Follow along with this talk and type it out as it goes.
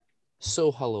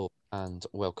So, hello and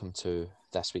welcome to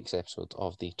this week's episode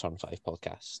of the Turn 5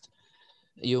 podcast.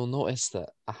 You'll notice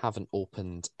that I haven't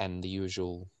opened in the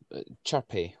usual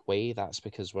chirpy way. That's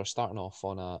because we're starting off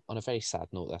on a very sad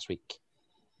note this week.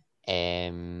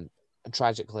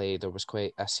 Tragically, there was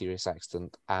quite a serious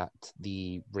accident at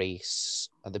the race,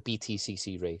 the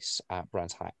BTCC race at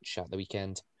Brands Hatch at the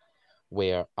weekend,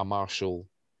 where a marshal,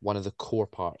 one of the core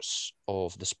parts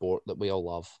of the sport that we all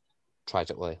love,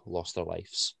 tragically lost their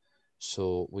lives.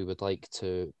 So we would like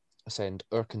to send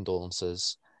our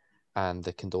condolences and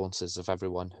the condolences of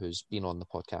everyone who's been on the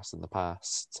podcast in the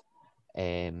past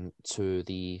to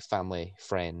the family,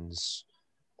 friends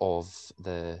of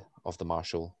the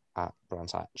marshal at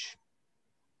Brands Hatch.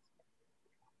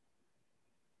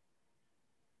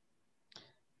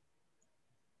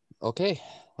 Okay,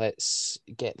 let's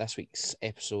get this week's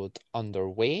episode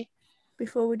underway.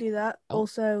 Before we do that,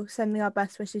 also sending our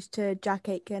best wishes to Jack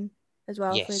Aitken as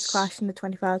well for his crash in the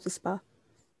 24 Hours of Spa.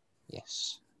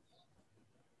 Yes.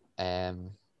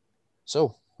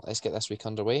 So let's get this week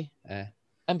underway.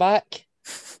 I'm back.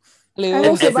 Hello. I'm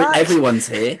also back. Everyone's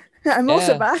here. I'm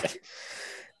also back.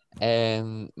 My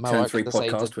Turn work 3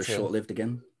 decided podcast was short-lived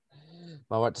again.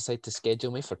 My work decided to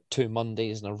schedule me for 2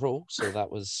 Mondays in a row, so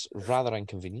that was rather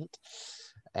inconvenient.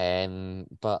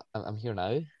 But I'm here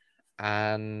now,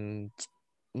 and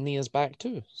Nia's back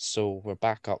too, so we're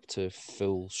back up to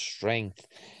full strength.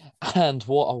 And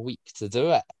what a week to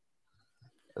do it!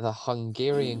 The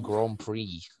Hungarian Grand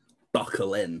Prix.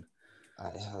 Buckle in.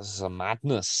 This is a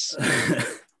madness.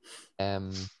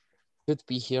 Could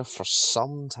be here for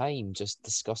some time just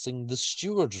discussing the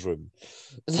steward's room.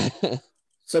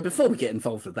 So before we get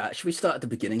involved with that, should we start at the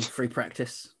beginning? Free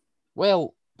practice?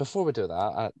 Well, before we do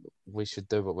that, we should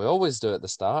do what we always do at the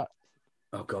start.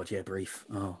 Oh God, yeah, brief.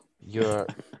 Oh, Your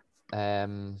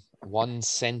one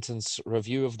sentence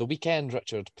review of the weekend,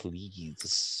 Richard,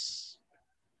 please.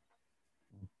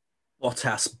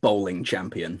 Bottas bowling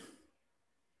champion.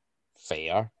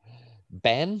 Fair.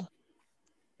 Ben?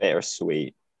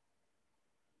 Bittersweet.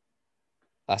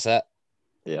 That's it?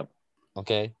 Yep.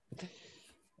 Okay.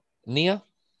 Nia?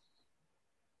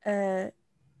 Wii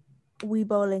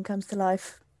bowling comes to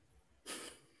life.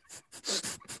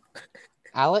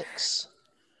 Alex?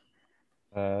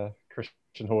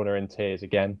 Christian Horner in tears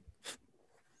again.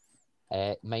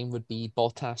 Mine would be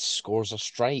Bottas scores a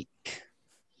strike.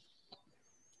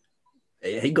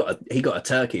 He got a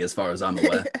turkey, as far as I'm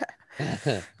aware.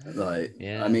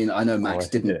 I mean, I know Max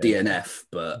didn't DNF,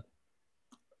 but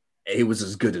he was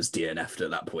as good as DNF'd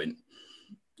at that point.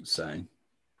 So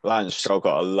Lance Stroll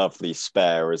got a lovely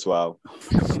spare as well.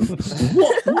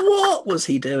 what was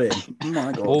he doing? Oh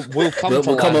my God. We'll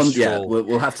come on. Yeah,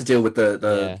 we'll have to deal with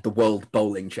the World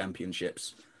Bowling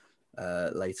Championships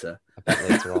later. A bit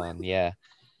later on, yeah.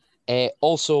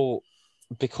 Also,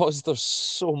 because there's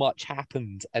so much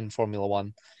happened in Formula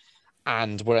One,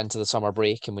 and we're into the summer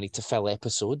break, and we need to fill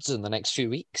episodes in the next few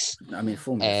weeks. I mean,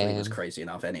 Formula 3 was crazy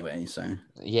enough anyway, so...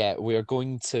 Yeah, we're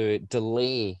going to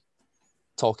delay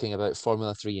talking about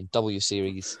Formula 3 and W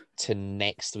Series to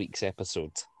next week's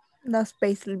episode. That's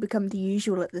basically become the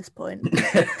usual at this point.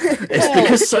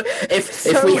 It's because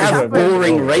if we have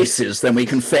boring races, then we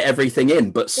can fit everything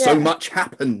in, but so much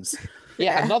happens.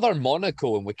 Yeah, another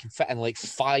Monaco, and we can fit in like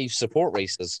 5 support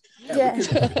races. Yeah,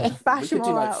 we could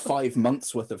do like 5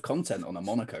 months worth of content on a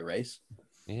Monaco race.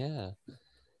 Yeah.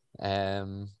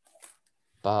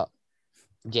 But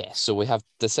yeah, so we have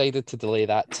decided to delay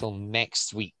that till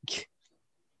next week.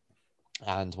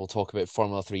 And we'll talk about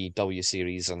Formula 3 W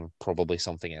Series and probably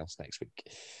something else next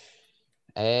week.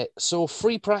 So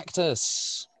free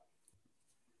practice.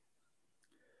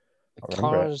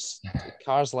 Cars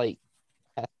like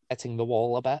hitting the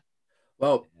wall a bit.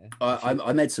 Well,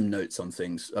 I made some notes on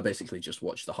things. I basically just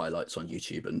watched the highlights on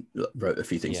YouTube and wrote a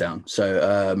few things down.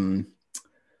 So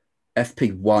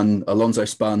FP1, Alonso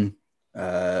spun,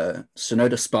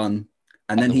 Sonoda spun,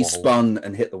 and then he spun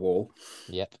and hit the wall.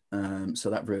 Yep.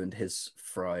 So that ruined his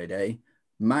Friday.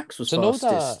 Max was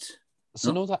fastest.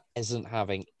 Sonoda isn't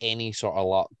having any sort of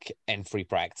luck in free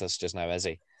practice just now, is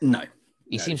he? No.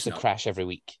 He seems to crash every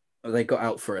week. They got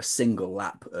out for a single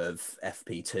lap of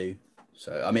FP2.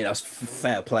 So, I mean, that's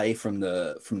fair play from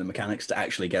the mechanics to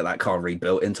actually get that car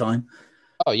rebuilt in time.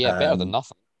 Oh, yeah, better than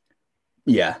nothing.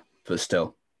 Yeah, but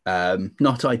still.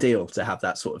 Not ideal to have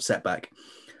that sort of setback.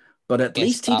 But at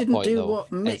least he didn't do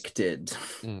what Mick did.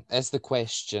 Is the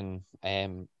question,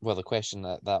 the question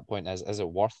at that point is it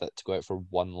worth it to go out for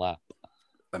one lap?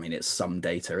 I mean, it's some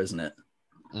data, isn't it?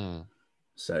 Mm.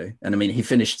 So, and I mean, he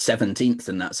finished 17th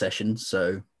in that session,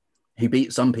 so he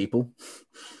beat some people.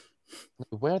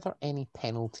 Were there any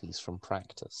penalties from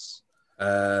practice?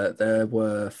 There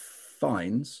were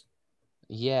fines.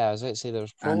 Yeah, I was about to say there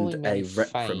was probably and many a fines.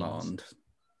 reprimand.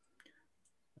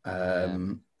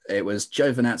 It was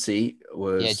Giovinazzi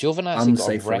was Giovinazzi got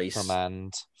a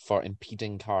reprimand for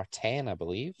impeding car 10, I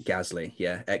believe. Gasly,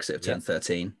 exit of turn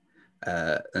 13.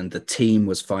 And the team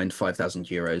was fined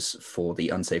 €5,000 for the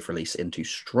unsafe release into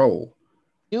Stroll.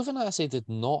 Giovinazzi did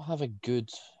not have a good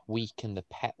week in the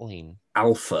pit lane.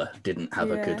 Alpha didn't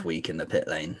have a good week in the pit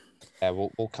lane. Yeah,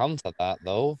 we'll come to that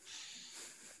though.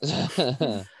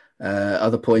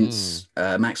 Other points,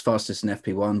 Max fastest in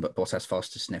FP1, but Bottas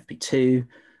fastest in FP2.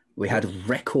 We had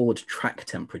record track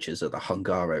temperatures at the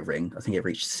Hungaroring. I think it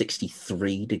reached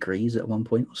 63 degrees at one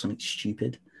point or something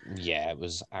stupid. Yeah, it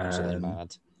was absolutely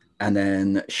mad. And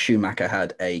then Schumacher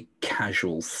had a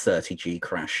casual 30G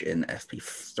crash in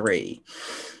FP3.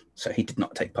 So he did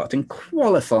not take part in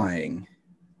qualifying.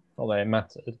 Although it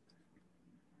mattered.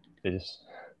 It is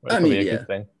good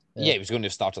thing. Yeah, he was going to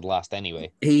have started last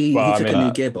anyway. He took a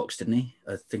new gearbox, didn't he?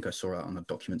 I think I saw it on a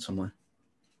document somewhere.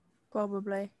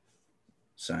 Probably.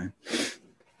 So,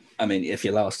 I mean, if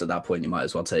you're last at that point, you might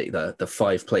as well take the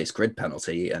 5-place grid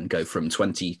penalty and go from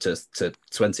 20 to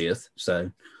 20th.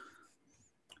 So,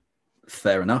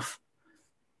 fair enough.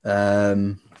 I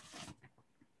mean,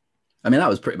 that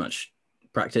was pretty much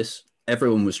practice.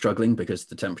 Everyone was struggling because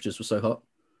the temperatures were so hot.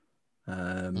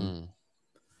 And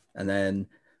then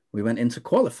we went into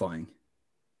qualifying.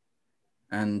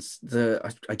 And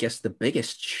I guess the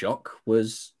biggest shock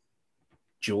was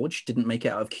George didn't make it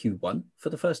out of Q1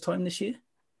 for the first time this year.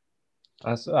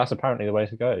 That's apparently the way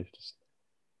to go. Just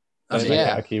don't make it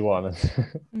out of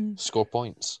Q1. Score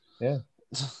points. Yeah.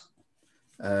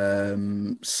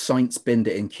 Sainz binned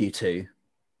it in Q2.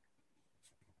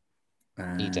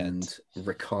 And he did.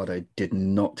 Ricciardo did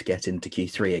not get into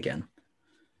Q3 again.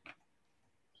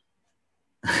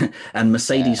 And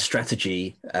Mercedes'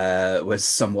 strategy was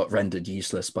somewhat rendered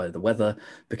useless by the weather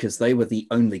because they were the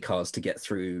only cars to get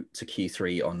through to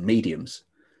Q3 on mediums.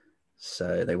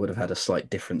 So they would have had a slight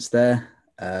difference there.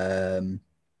 And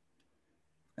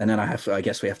then I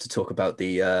guess we have to talk about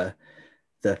the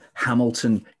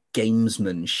Hamilton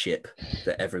gamesmanship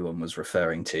that everyone was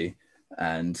referring to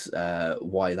and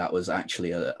why that was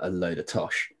actually a load of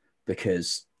tosh,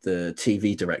 because the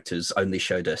TV directors only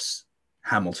showed us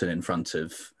Hamilton in front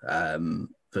of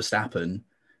Verstappen,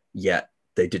 yet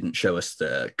they didn't show us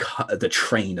the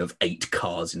train of 8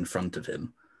 cars in front of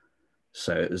him.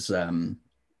 So it was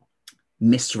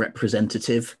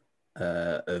misrepresentative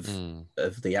of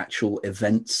the actual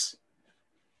events.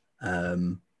 I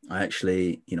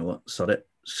actually, you know what, sod it,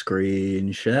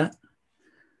 screen share.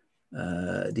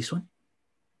 This one.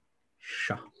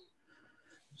 Sure.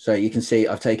 So you can see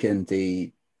I've taken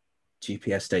the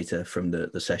GPS data from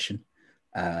the session.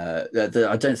 I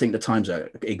don't think the times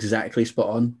are exactly spot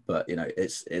on, but you know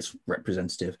it's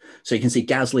representative. So you can see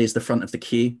Gasly is the front of the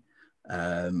queue,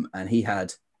 and he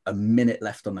had a minute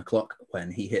left on the clock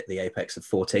when he hit the apex of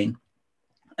 14,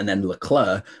 and then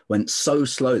Leclerc went so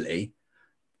slowly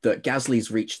that Gasly's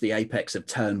reached the apex of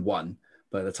turn 1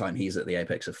 by the time he's at the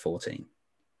apex of 14.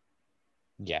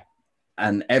 Yeah,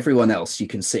 and everyone else you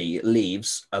can see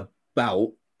leaves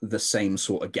about the same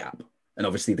sort of gap. And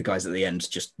obviously the guys at the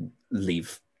end just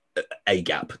leave a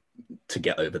gap to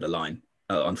get over the line.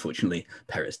 Unfortunately,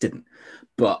 Perez didn't.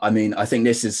 But I mean, I think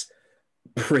this is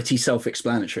pretty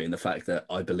self-explanatory in the fact that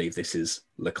I believe this is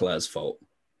Leclerc's fault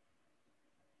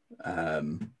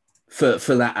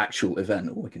for that actual event.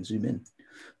 Oh, I can zoom in.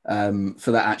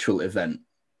 For that actual event.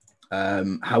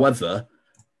 However,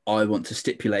 I want to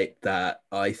stipulate that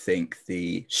I think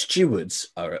the stewards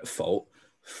are at fault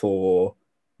for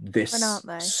this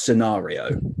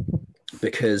scenario,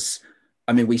 because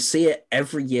I mean we see it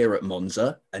every year at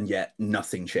Monza and yet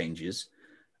nothing changes,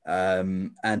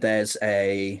 and there's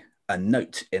a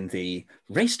note in the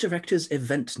race director's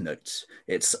event notes.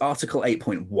 It's article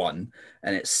 8.1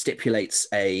 and it stipulates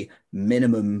a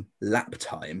minimum lap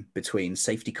time between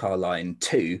safety car line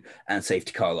 2 and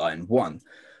safety car line 1.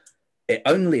 It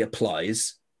only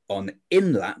applies on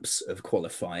in-laps of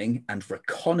qualifying and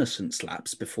reconnaissance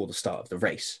laps before the start of the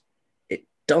race. It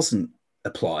doesn't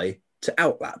apply to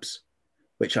out-laps,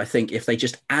 which I think if they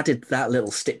just added that little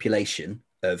stipulation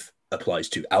of applies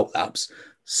to out-laps,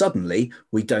 suddenly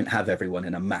we don't have everyone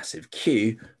in a massive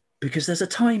queue because there's a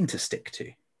time to stick to.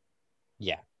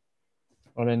 Yeah.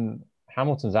 Well, then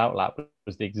Hamilton's outlap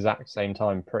was the exact same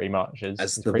time pretty much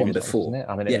as the one before. Wasn't it?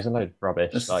 I mean, it was a load of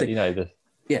rubbish. That's like, you know, the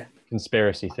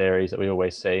conspiracy theories that we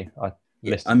always see. I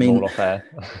listed them all off air.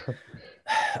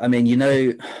 I mean, you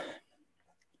know,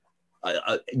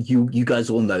 you guys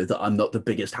all know that I'm not the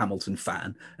biggest Hamilton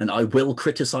fan, and I will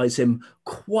criticize him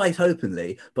quite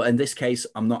openly. But in this case,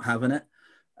 I'm not having it.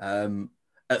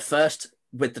 At first,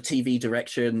 with the TV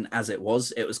direction as it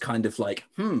was kind of like,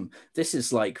 this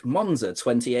is like Monza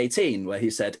 2018, where he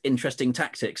said interesting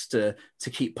tactics to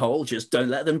keep pole, just don't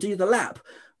let them do the lap.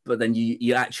 But then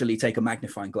you actually take a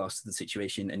magnifying glass to the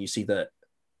situation and you see that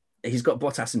he's got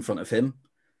Bottas in front of him,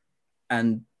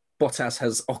 and Bottas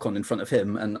has Ocon in front of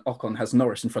him, and Ocon has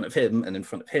Norris in front of him and in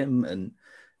front of him, and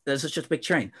there's just a big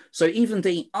train. So even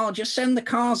just send the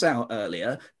cars out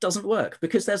earlier doesn't work,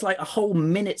 because there's like a whole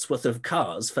minute's worth of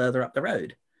cars further up the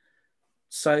road.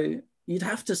 So you'd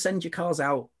have to send your cars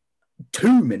out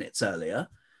 2 minutes earlier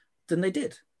than they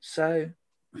did. So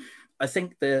I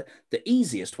think the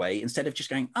easiest way, instead of just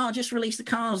going, just release the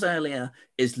cars earlier,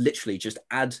 is literally just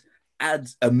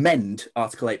amend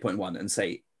Article 8.1 and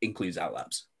say includes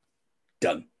outlaps.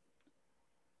 Done.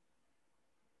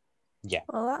 Yeah.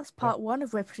 Well, that's part one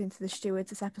of Ripping into the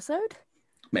Stewards this episode.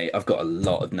 Mate, I've got a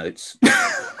lot of notes.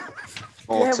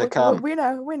 More to come. We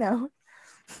know.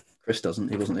 Chris doesn't.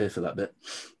 He wasn't here for that bit.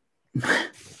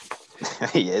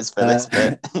 He is for this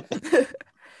bit.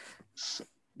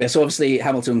 Yeah, so obviously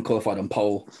Hamilton qualified on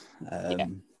pole.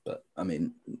 But, I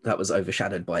mean, that was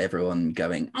overshadowed by everyone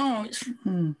going,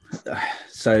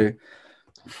 So...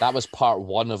 That was part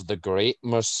one of the Great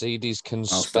Mercedes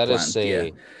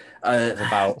Conspiracy.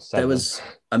 About there was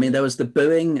the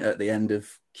booing at the end of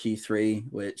Q3,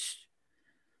 which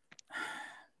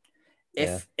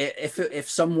if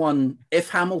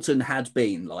Hamilton had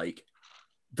been like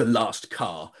the last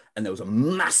car and there was a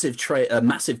massive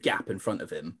gap in front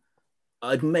of him,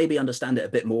 I'd maybe understand it a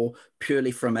bit more,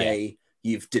 purely from a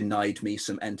you've denied me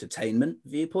some entertainment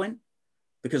viewpoint.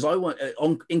 Because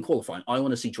in qualifying, I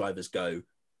want to see drivers go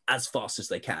as fast as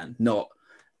they can, not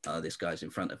this guy's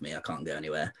in front of me, I can't go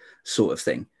anywhere, sort of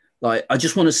thing. Like, I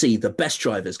just want to see the best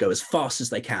drivers go as fast as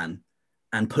they can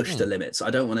and push the limits. I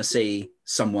don't want to see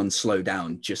someone slow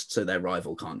down just so their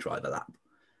rival can't drive a lap.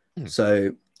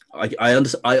 So I'd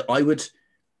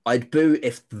boo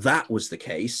if that was the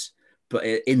case, but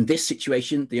in this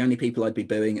situation, the only people I'd be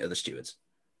booing are the stewards.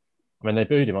 I mean, they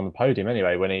booed him on the podium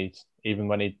anyway when he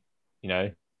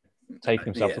taking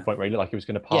himself to the point where he looked like he was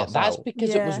going to pass out. That's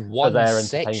because it was one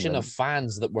section of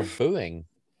fans that were booing.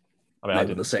 I mean, I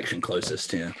did the section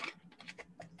closest, the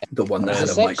one that had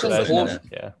a microphone in it.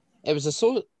 Yeah, it was a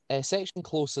section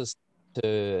closest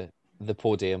to the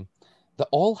podium that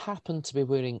all happened to be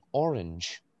wearing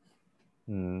orange.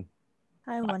 I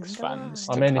wonder. Fans,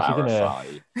 I mean, if you're gonna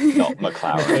not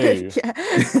McLaren,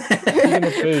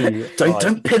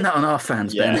 don't pin that on our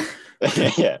fans, Ben.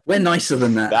 Yeah, we're nicer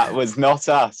than that. That was not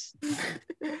us.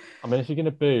 I mean, if you're going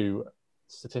to boo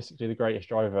statistically the greatest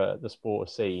driver the sport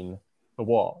has seen, for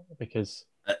what? Because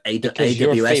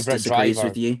AWS disagrees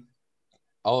with you.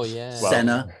 Oh yeah,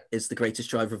 Senna is the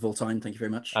greatest driver of all time. Thank you very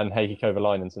much. And Heikki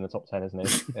Kovalainen's in the top 10, isn't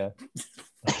he? Yeah.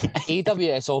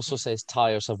 AWS also says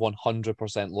tyres have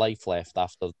 100% life left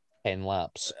after 10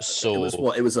 laps. So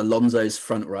it was Alonso's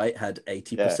front right had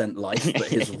 80% life, but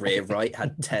his rear right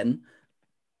had 10.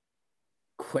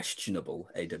 Questionable,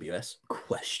 AWS.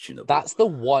 Questionable. That's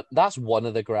one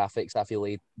of the graphics I feel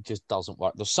like just doesn't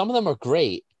work. There's some of them are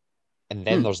great, and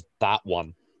then there's that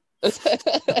one.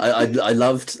 I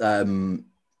loved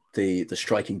the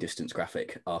striking distance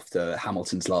graphic after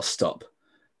Hamilton's last stop.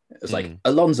 It was like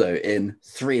Alonso in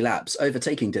 3 laps,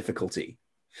 overtaking difficulty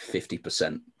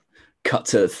 50%. Cut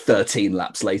to 13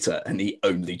 laps later, and he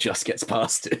only just gets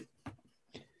past it.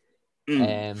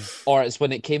 Or it's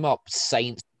when it came up,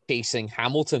 Sainz chasing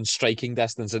Hamilton striking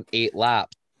distance in 8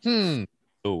 laps. No.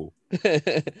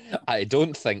 I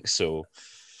don't think so.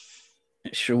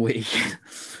 Should we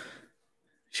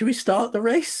start the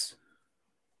race?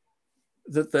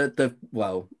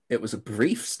 Well, it was a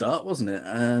brief start, wasn't it?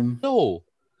 No.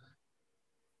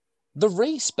 The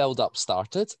race build-up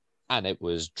started, and it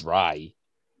was dry.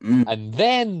 And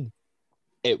then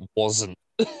it wasn't.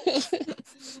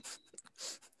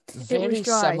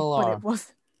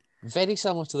 Very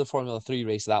similar to the Formula 3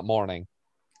 race that morning.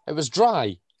 It was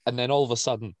dry, and then all of a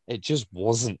sudden, it just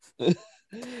wasn't. It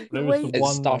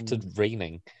started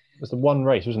raining. It was the one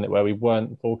race, wasn't it, where we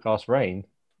weren't forecast rain,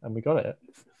 and we got it.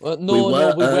 Well, we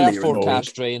were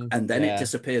forecast rain. And then it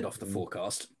disappeared off the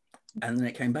forecast, and then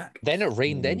it came back. Then it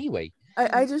rained anyway.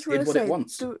 I just want to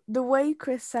say, the way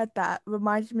Chris said that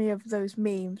reminded me of those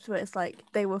memes where it's like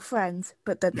they were friends,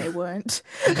 but then they weren't.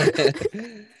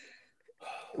 It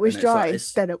was dry,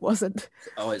 then it wasn't.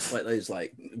 Oh, it's like those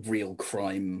like real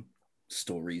crime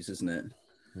stories, isn't it?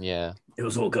 Yeah. It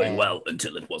was all going well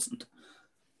until it wasn't.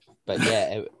 But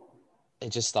yeah, it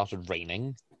just started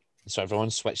raining. So everyone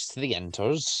switched to the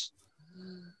inters.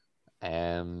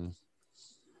 Fair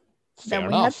then we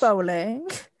enough. had bowling.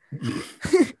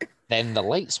 Then the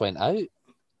lights went out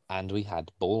and we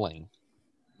had bowling.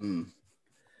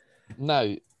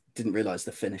 Now, didn't realise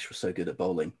the Finnish were so good at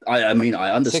bowling. I mean,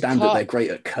 I understand that they're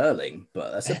great at curling,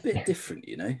 but that's a bit different,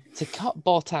 you know? To cut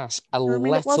Bottas a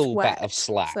little bit of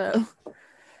slack.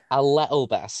 A little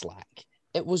bit of slack.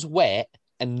 It was wet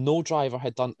and no driver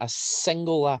had done a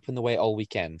single lap in the wet all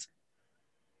weekend.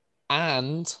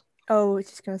 And... Oh, I was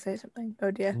just going to say something.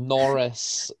 Oh, dear.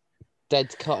 Norris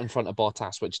did cut in front of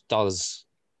Bottas, which does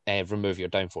remove your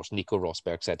downforce. Nico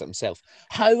Rosberg said it himself.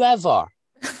 However...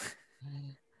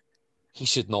 he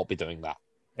should not be doing that.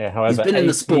 Yeah, however, he's been in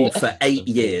the sport for 8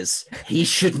 years. He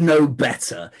should know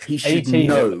better. He should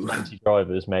know. 20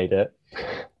 drivers made it.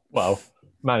 Well,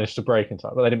 managed to break in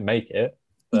time. Well, they didn't make it.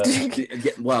 But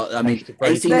well, I mean,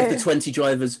 18 of the 20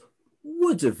 drivers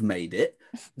would have made it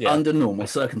under normal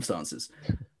circumstances.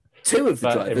 2 of the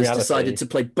drivers decided to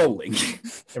play bowling.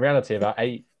 In reality, about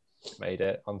 8 made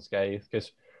it unscathed.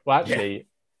 Because, well, actually,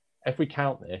 if we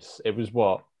count this, it was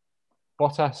what?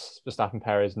 Bottas, Verstappen,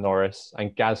 Perez, Norris,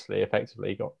 and Gasly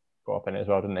effectively got up in it as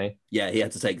well, didn't he? Yeah, he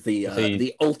had to take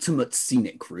the ultimate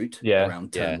scenic route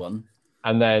around turn 1.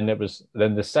 And then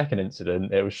the second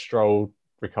incident, it was Stroll,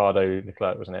 Ricciardo,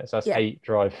 Leclerc, wasn't it? So that's 8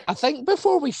 drive. I think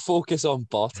before we focus on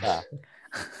Bottas,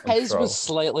 his was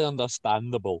slightly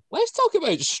understandable. Let's talk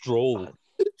about Stroll.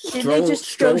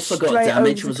 Stroll forgot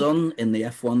damage was on in the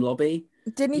F1 lobby.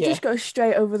 Didn't he just go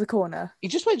straight over the corner? He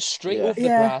just went straight over the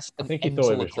grass. I think he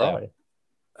thought it was dry.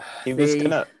 He was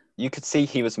you could see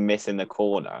he was missing the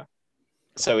corner.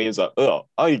 So he was like,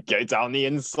 I go down the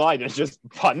inside and just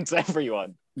punt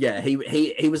everyone. Yeah,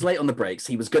 he was late on the brakes.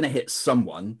 He was going to hit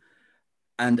someone.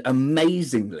 And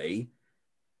amazingly,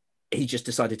 he just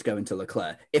decided to go into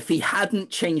Leclerc. If he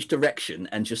hadn't changed direction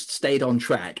and just stayed on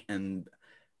track and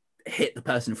hit the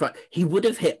person in front, he would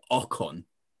have hit Ocon.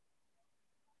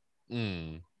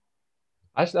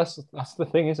 Actually, that's the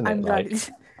thing, isn't it? Like,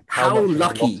 how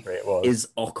lucky is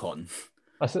Ocon?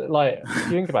 That's like, if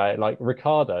you think about it, like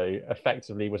Ricciardo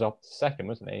effectively was up to second,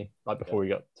 wasn't he? Like before he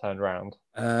got turned around.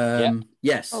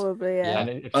 Yes, probably.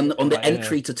 Yeah. On the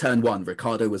entry to turn 1,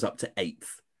 Ricciardo was up to 8th,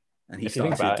 and he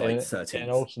started like 13th. In an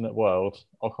alternate world,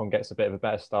 Ocon gets a bit of a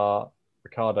better start.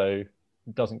 Ricciardo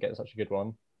doesn't get such a good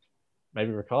one.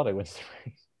 Maybe Ricciardo wins the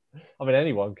race. I mean,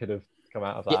 anyone could have come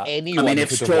out of that. I mean,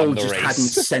 if Stroll just hadn't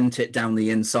sent it down the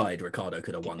inside, Ricciardo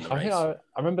could have won the race. I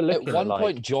remember looking at one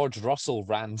point, George Russell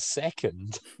ran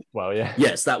second. Well, yeah.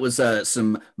 Yes, that was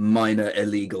some minor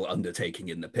illegal undertaking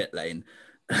in the pit lane.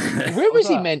 Where was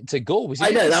he meant to go? Was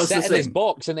he that was sat in his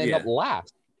box and end up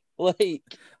last? Like,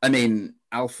 I mean,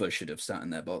 Alpha should have sat in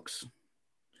their box.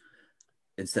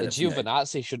 Instead of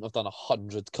Giovinazzi shouldn't have done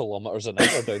 100 kilometers an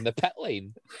hour down the pit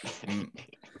lane.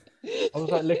 I was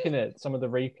like looking at some of the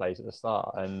replays at the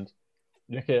start, and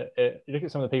you look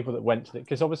at some of the people that went to it,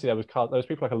 because obviously there was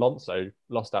people like Alonso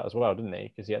lost out as well, didn't he?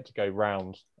 Because he had to go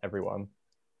round everyone.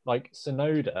 Like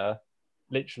Tsunoda,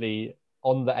 literally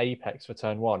on the apex for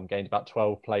turn 1, gained about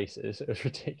 12 places. It was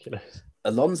ridiculous.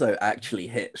 Alonso actually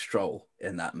hit Stroll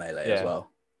in that melee as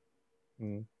well.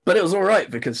 But it was all right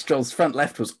because Stroll's front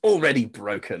left was already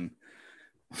broken.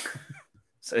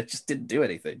 So it just didn't do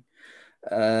anything.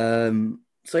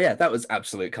 So yeah, that was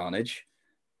absolute carnage.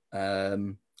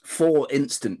 4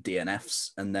 instant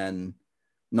DNFs and then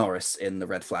Norris in the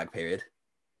red flag period.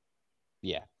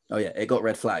 Yeah. Oh yeah, it got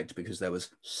red flagged because there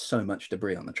was so much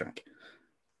debris on the track.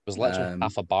 It was literally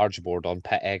half a barge board on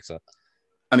pit exit.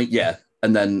 I mean, yeah.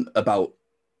 And then about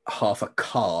half a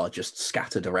car just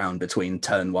scattered around between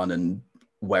turn 1 and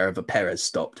wherever Perez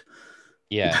stopped.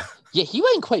 Yeah. Yeah, he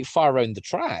went quite far around the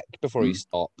track before he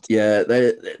stopped. Yeah,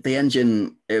 the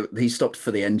engine, he stopped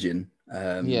for the engine.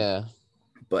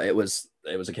 But it was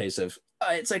a case of,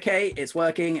 it's okay, it's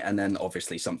working. And then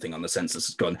obviously something on the sensors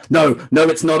has gone, no,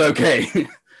 it's not okay.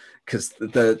 Because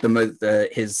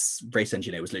his race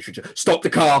engineer was literally just, stop the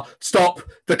car.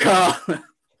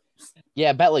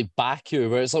 Yeah, a bit like Baku,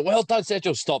 where it's like, well done,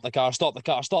 Sergio, stop the car.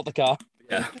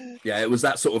 Yeah, it was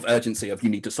that sort of urgency of, you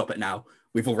need to stop it now.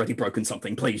 We've already broken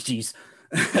something, please, jeez.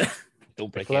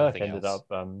 Don't break Leclerc anything else.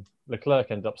 Leclerc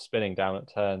ended up spinning down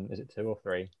at turn, is it 2 or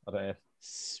 3? I don't know if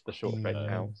the short straight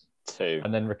counts. 2.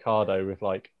 And then Ricciardo with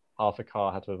like half a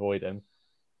car had to avoid him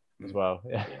as well.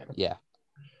 Yeah.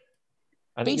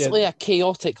 And basically a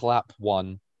chaotic lap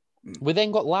 1. We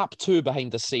then got lap 2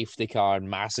 behind the safety car, and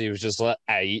Massey was just like,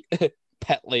 "Aye,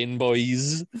 pit lane,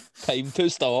 boys, time to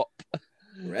stop."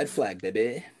 Red flag,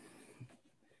 baby.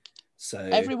 So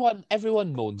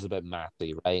everyone moans about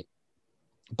Massey, right?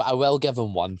 But I will give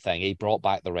him one thing: he brought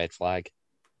back the red flag.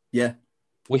 Yeah.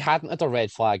 We hadn't had a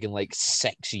red flag in like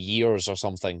 6 years or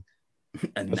something.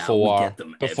 And now we get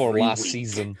them before every last week.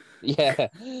 season. Yeah.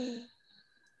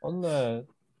 On the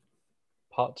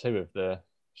part 2 of the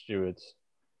stewards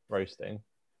roasting,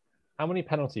 how many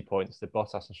penalty points did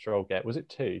Bottas and Stroll get? Was it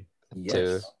 2? Yes.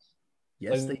 2.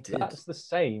 Yes, they did. That's the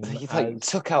same. He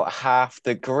took out half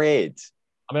the grid.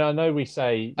 I mean, I know we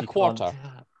say a quarter.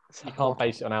 You can't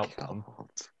base it on outcome.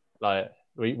 Like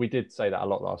we did say that a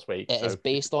lot last week. It is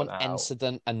based on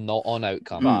incident and not on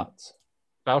outcome. But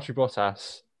Valtteri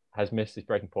Bottas has missed his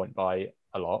breaking point by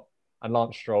a lot, and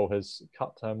Lance Stroll has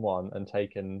cut turn 1 and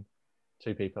taken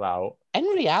 2 people out. In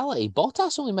reality,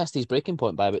 Bottas only missed his breaking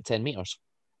point by about 10 metres.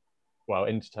 Well,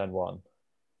 into turn 1.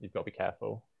 You've got to be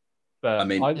careful. But I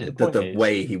mean, the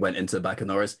way he went into the back of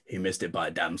Norris, he missed it by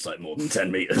a damn sight more than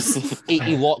 10 metres.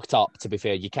 he locked up, to be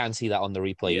fair. You can see that on the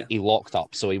replay. Yeah. He locked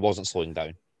up, so he wasn't slowing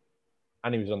down.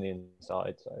 And he was on the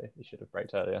inside, so he should have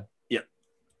braked earlier. Yep.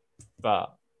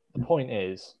 But the point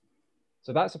is,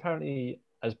 so that's apparently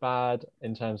as bad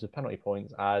in terms of penalty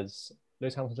points as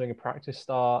Lewis Hamilton doing a practice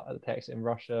start at the pit exit in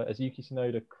Russia, as Yuki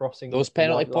Tsunoda crossing. Those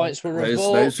penalty points were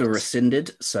revoked. Those were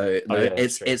rescinded. So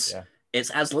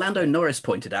it's as Lando Norris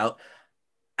pointed out,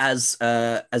 as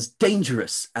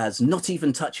dangerous as not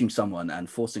even touching someone and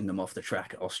forcing them off the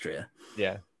track at Austria.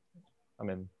 Yeah, I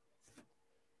mean,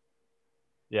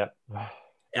 yeah.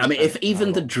 I mean, if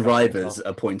even the drivers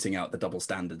are pointing out the double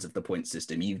standards of the point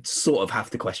system, you sort of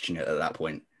have to question it at that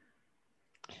point.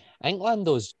 I think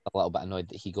Lando's a little bit annoyed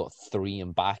that he got 3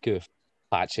 in Baku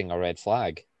patching a red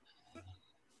flag.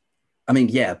 I mean,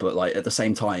 yeah, but like at the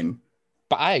same time.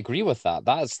 But I agree with that.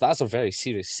 That's a very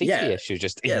serious safety issue,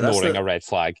 just ignoring a red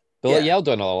flag. But like, I'll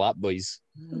do another lap, boys.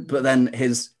 But then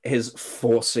his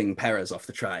forcing Perez off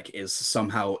the track is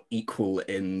somehow equal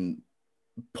in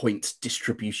point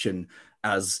distribution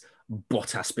as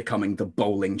Bottas becoming the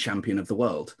bowling champion of the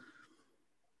world.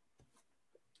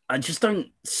 I just don't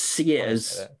see it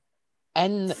as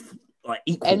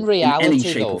equal in reality, in any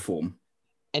shape though, or form.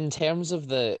 In terms of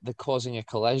the causing a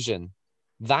collision,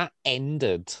 that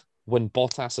ended when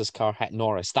Bottas's car hit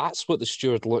Norris. That's what the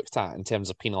steward looked at in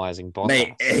terms of penalising Bottas.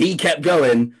 Mate, he kept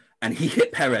going and he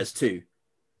hit Perez too.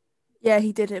 Yeah,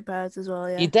 he did hit Perez as well.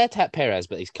 Yeah, he did hit Perez,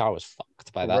 but his car was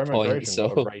fucked by that point. So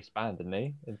got a race ban, didn't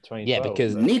he? In 2012. Yeah,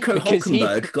 because Nico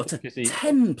Hülkenberg got a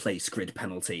 10-place grid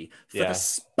penalty for the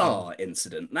Spa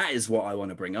incident. That is what I want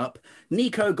to bring up.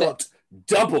 Nico got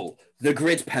double the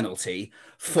grid penalty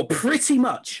for pretty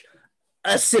much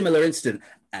a similar incident,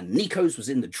 and Nico's was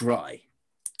in the dry.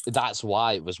 That's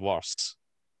why it was worse.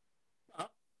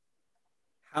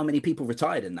 How many people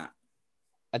retired in that?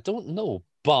 I don't know,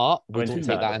 but we don't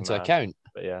take that into account.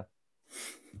 But yeah.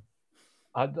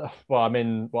 Well, I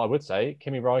mean, what I would say,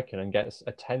 Kimi Raikkonen gets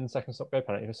a 10-second stop-go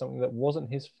penalty for something that wasn't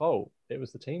his fault. It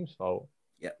was the team's fault.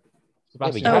 Yep.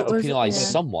 But you have to penalise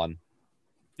someone.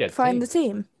 Yeah, find the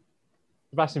team.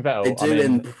 Sebastian Vettel. They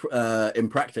do in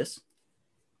practice.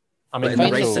 I mean, in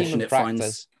the race session, it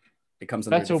finds... It comes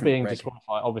Vettel being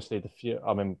disqualified, obviously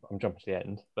I mean, I'm jumping to the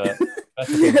end, but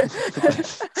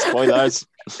spoilers.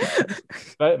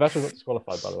 Vettel got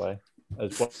disqualified, by the way,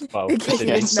 as well.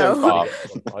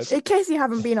 In case you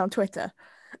haven't been on Twitter,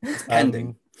 it's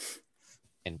pending.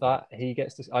 That he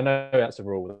gets this. I know that's a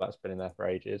rule that's been in there for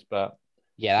ages, but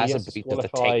that's a breach of the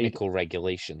technical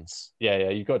regulations. Yeah,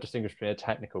 you've got to distinguish between a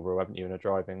technical rule, haven't you, and a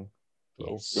driving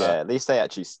rule. Yes. Yeah, at least they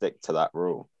actually stick to that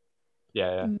rule.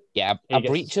 Yeah. A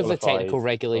breach of the technical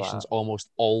regulations almost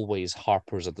always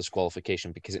harpers a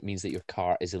disqualification because it means that your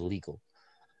car is illegal.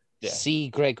 Yeah. See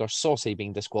Gregor Saucy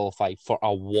being disqualified for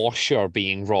a washer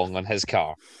being wrong on his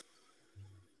car.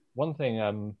 One thing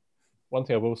I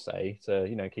will say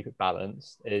to keep it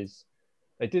balanced is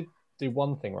they did do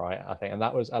one thing right, I think, and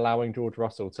that was allowing George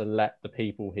Russell to let the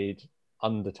people he'd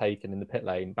undertaken in the pit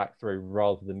lane back through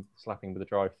rather than slapping with the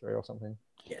drive-through or something.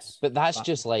 Yes, but that's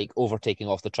just like overtaking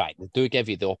off the track. They do give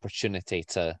you the opportunity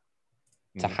to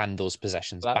hand those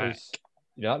positions back.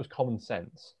 That was common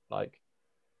sense. Like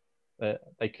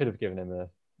they could have given him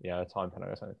a time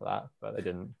penalty or something for that, but they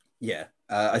didn't. Yeah,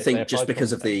 I think just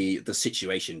because of the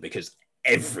situation, because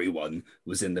everyone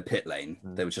was in the pit lane,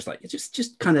 they were just like,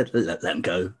 just kind of let them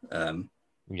go.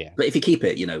 But if you keep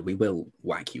it, we will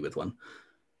whack you with one.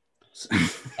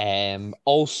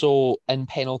 Also, in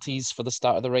penalties for the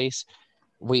start of the race.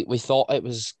 We thought it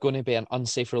was going to be an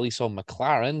unsafe release on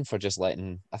McLaren for just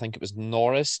letting, I think it was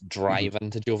Norris, drive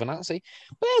into Giovinazzi.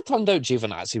 But it turned out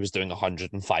Giovinazzi was doing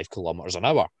 105 kilometers an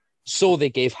hour. So they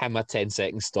gave him a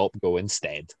 10-second stop go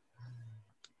instead.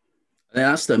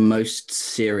 That's the most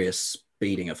serious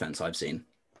speeding offence I've seen.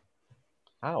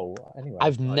 How? Anyway,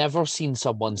 I've never seen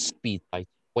someone speed by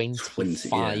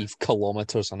 25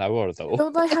 kilometers an hour, though.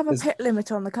 Don't they have a pit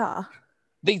limit on the car?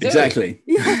 They do. Exactly.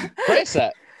 Yeah. Press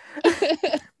it.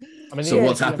 I mean, So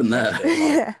what's happened there?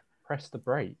 Yeah. Press the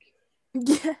brake.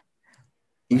 Yeah.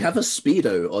 You have a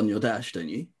speedo on your dash, don't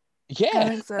you? I Yeah.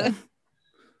 think so.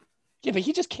 Yeah, but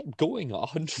he just kept going at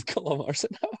 100 kilometers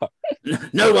an hour.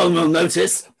 No one will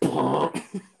notice. No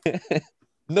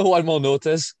one will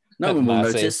notice. No one will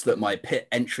notice that my pit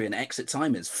entry and exit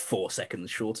time is 4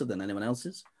 seconds shorter than anyone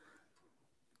else's.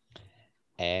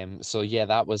 So yeah,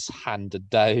 that was handed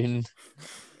down.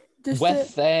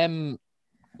 Let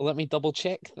me double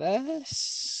check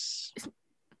this.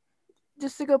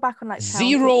 Just to go back on like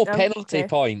 0 penalty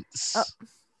points.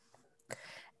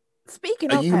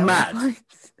 Speaking Are of you penalty mad?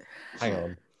 points, Hang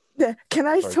on. can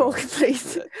I talk,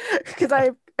 please? Because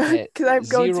I'm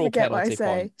going to forget what I say.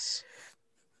 Points.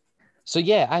 So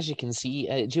yeah, as you can see,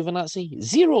 Giovinazzi,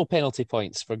 0 penalty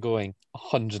points for going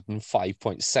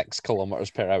 105.6 kilometers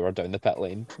per hour down the pit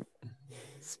lane.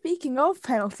 Speaking of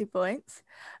penalty points,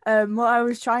 what I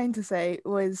was trying to say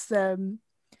was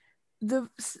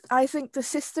I think the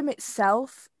system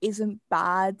itself isn't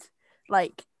bad.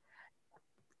 Like,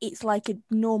 it's like a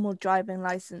normal driving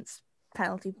license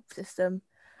penalty system,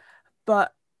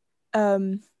 but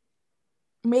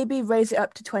maybe raise it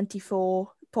up to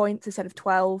 24 points instead of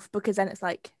 12, because then it's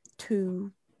like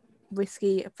too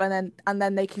risky, and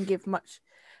then they can give much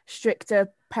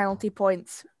stricter penalty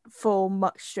points for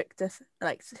much stricter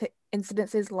like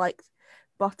incidences, like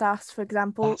Bottas, for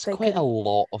example. That's quite a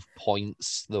lot of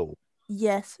points, though.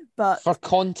 Yes, but for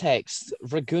context,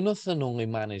 Raghunathan only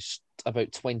managed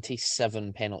about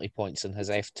 27 penalty points in his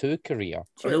F2 career.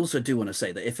 I also do want to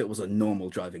say that if it was a normal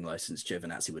driving license,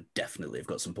 Giovinazzi would definitely have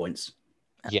got some points.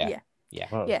 Yeah.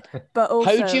 Wow. Yeah. But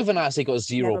also, how Giovinazzi got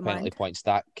 0 penalty points,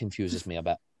 that confuses me a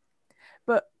bit.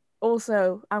 But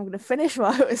also, I'm going to finish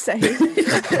what I was saying.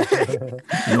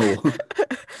 No.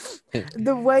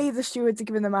 The way the stewards are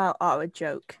giving them out are a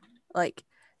joke. Like,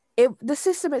 the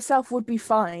system itself would be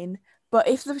fine, but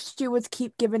if the stewards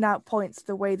keep giving out points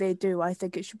the way they do, I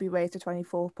think it should be raised to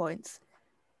 24 points.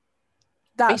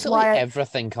 That's basically why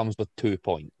everything comes with 2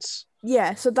 points.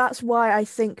 Yeah, so that's why I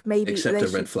think maybe except a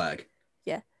red flag.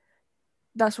 Yeah,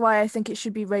 that's why I think it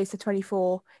should be raised to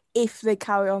 24 if they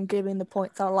carry on giving the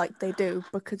points out like they do,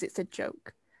 because it's a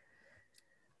joke.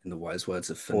 In the wise words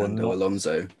of Fernando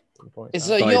Alonso, it's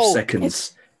a 5 yoke.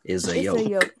 seconds is a yoke. It's a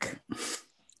yoke.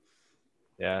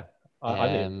 Yeah. I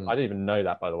didn't even know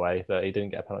that, by the way, that he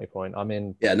didn't get a penalty point. I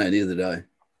mean, yeah, no, neither did I.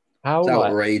 How it's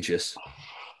outrageous.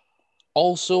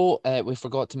 Also, we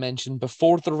forgot to mention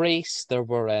before the race there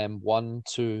were 4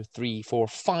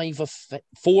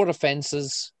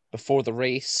 offences before the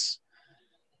race.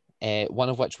 One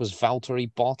of which was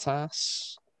Valtteri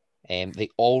Bottas. They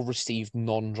all received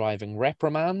non-driving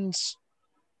reprimands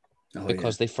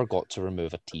because they forgot to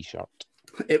remove a T-shirt.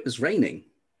 It was raining.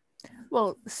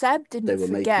 Well, Seb didn't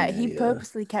forget. He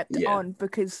purposely kept it on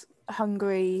because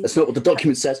Hungary... That's not what the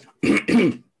document says.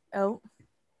 Oh.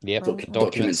 Yep, the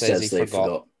document says he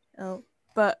forgot. Oh,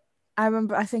 but I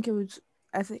remember, I think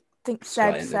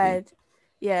Seb said...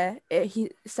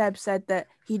 Seb said that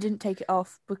he didn't take it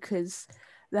off because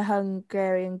the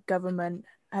Hungarian government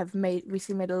have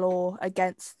recently made a law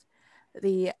against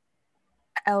the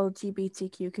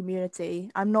LGBTQ community.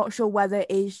 I'm not sure whether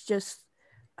it is just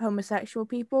homosexual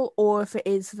people or if it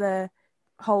is the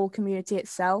whole community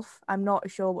itself. I'm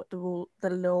not sure what the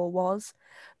law was,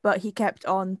 but he kept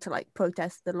on to like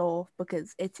protest the law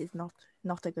because it is not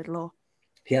a good law.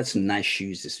 He had some nice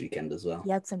shoes this weekend as well. He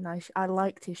had some nice. I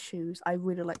liked his shoes. I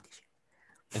really liked his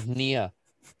shoes. Nia.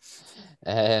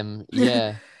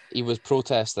 Yeah, he was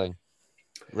protesting.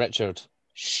 Richard,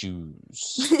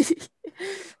 shoes.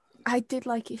 I did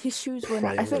like it. His shoes were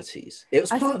priorities. It was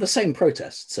part of the same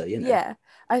protest, so you know. Yeah,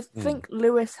 I think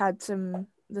Lewis had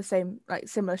the same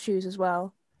similar shoes as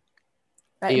well.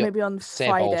 Maybe on Seb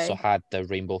Friday. also had the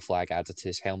rainbow flag added to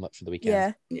his helmet for the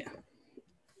weekend. Yeah.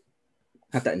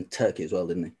 Had that in Turkey as well,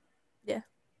 didn't he? Yeah.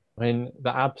 I mean,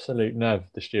 the absolute nerve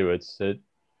of the stewards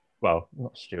well,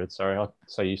 not stewards, sorry, I'm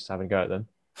so used to having a go at them,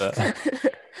 but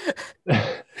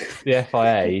the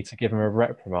FIA to give him a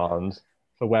reprimand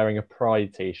for wearing a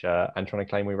Pride t-shirt and trying to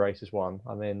claim we race as one.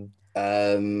 I mean,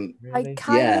 really? I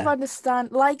kind of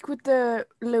understand, like with the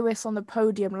Lewis on the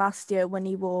podium last year when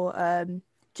he wore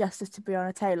Justice to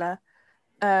Breonna Taylor.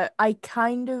 I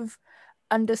kind of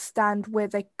understand where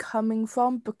they're coming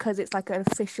from because it's like an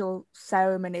official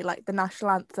ceremony, like the national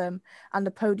anthem and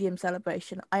the podium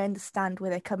celebration. I understand where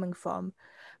they're coming from,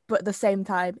 but at the same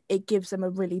time, it gives them a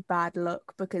really bad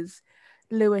look because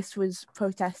Lewis was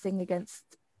protesting against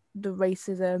the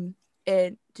racism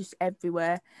in just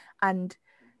everywhere, and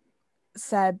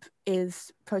Seb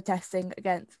is protesting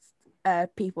against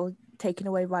people taking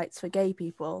away rights for gay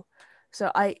people.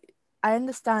 So I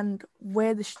understand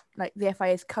where the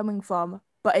FIA is coming from,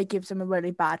 but it gives them a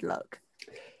really bad look.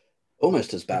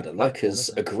 Almost as bad a look as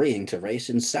agreeing to race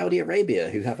in Saudi Arabia,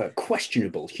 who have a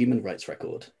questionable human rights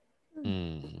record.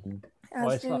 We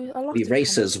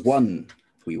racers won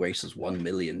 $1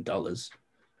 million.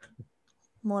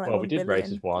 More like well, we did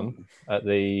races won at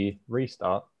the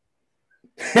restart.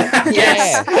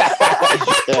 Yes.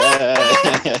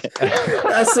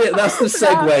 That's it. That's the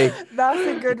segue. That's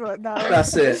a good one.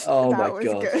 That's it. Oh my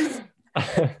god. Good.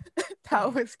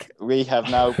 That was good. We have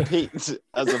now peaked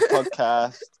as a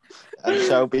podcast and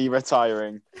shall be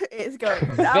retiring. It's going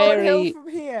downhill from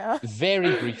here.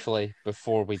 Very briefly,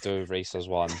 before we do Racers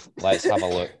 1, let's have a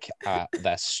look at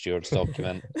this stewards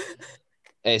document.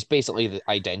 It's basically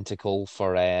identical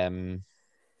for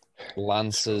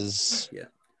Lance's. Yeah.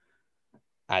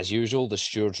 As usual, the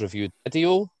stewards reviewed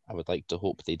video. I would like to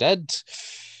hope they did.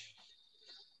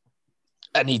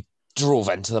 And he drove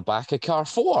into the back of car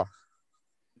 4.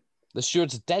 The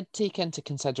stewards did take into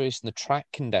consideration the track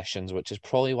conditions, which is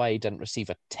probably why he didn't receive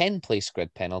a 10-place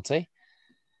grid penalty.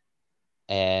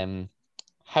 However,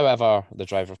 the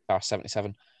driver of car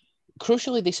 77,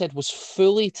 crucially, they said was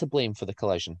fully to blame for the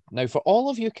collision. Now, for all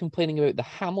of you complaining about the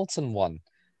Hamilton one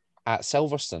at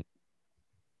Silverstone,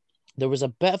 there was a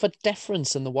bit of a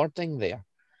difference in the wording there,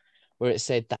 where it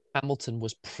said that Hamilton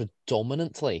was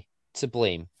predominantly to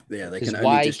blame. Yeah, they can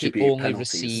only distribute penalties. He only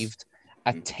received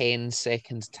a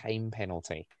 10-second time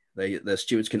penalty. The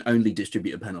stewards can only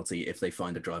distribute a penalty if they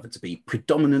find a driver to be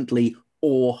predominantly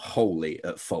or wholly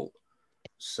at fault.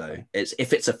 So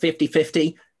if it's a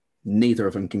 50-50, neither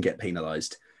of them can get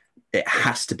penalised. It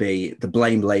has to be, the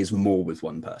blame lays more with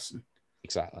one person.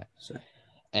 Exactly. So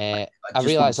I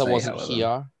realised I wasn't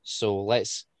here, so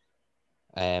let's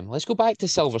go back to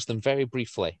Silverstone very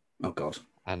briefly. Oh God!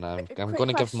 And I'm going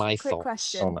to give my thoughts.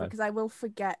 Question, because I will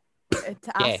forget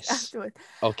to ask afterwards.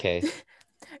 Okay.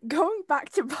 Going back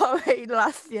to Bahrain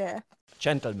last year.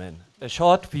 Gentlemen, a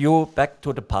short view back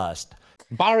to the past.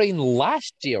 Bahrain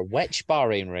last year? Which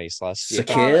Bahrain race last year?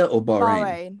 Sakhir or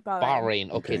Bahrain?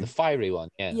 Bahrain. Okay, the fiery one.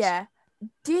 Yes. Yeah.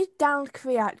 Did Dan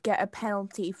Kvyat get a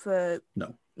penalty for?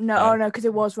 No. No, because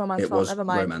it was Roman's fault. Never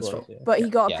mind. Roman's fault. But he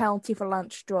got a penalty for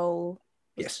Lance Stroll.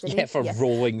 Yes. Yeah, for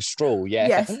rolling Stroll. Yeah.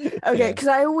 Yes. Okay, because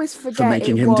I always forget for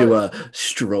making him do a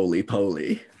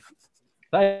strolly-poly.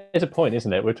 That is a point,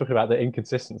 isn't it? We're talking about the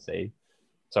inconsistency.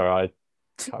 Sorry, I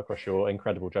cut across your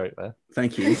incredible joke there.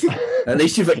 Thank you. At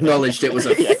least you've acknowledged it was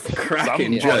a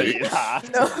cracking joke.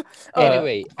 No.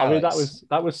 Anyway, I mean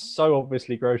that was so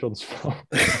obviously Grosjean's fault.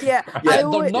 Yeah,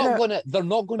 they're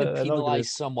not gonna penalise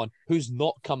someone who's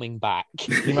not coming back.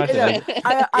 Imagine if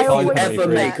you ever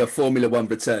make a Formula One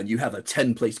return, you have a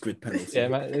 10-place grid penalty.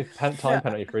 Yeah, time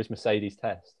penalty for his Mercedes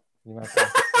test.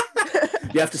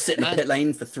 You have to sit in the pit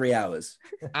lane for 3 hours.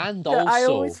 And also, I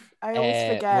always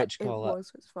forget it was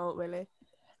his fault. Really,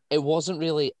 it wasn't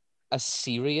really a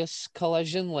serious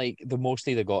collision. Like the most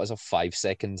they got is a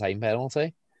 5-second time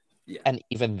penalty, and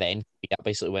even then, it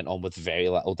basically went on with very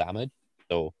little damage.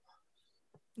 So,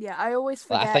 yeah, I always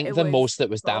forget. I think the most that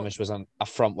was damaged was on a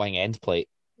front wing end plate,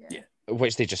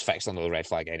 which they just fixed under the red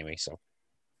flag anyway. So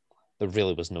there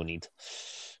really was no need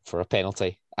for a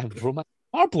penalty. And Roman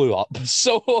car blew up.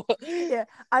 So yeah,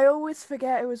 I always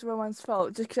forget it was Roman's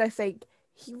fault just because I think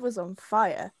he was on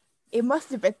fire. It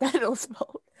must have been Daniel's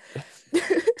fault.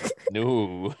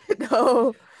 No.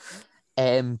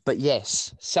 But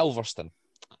yes, Silverstone.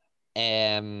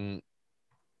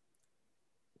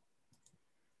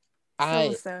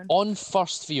 On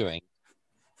first viewing,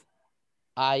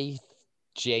 I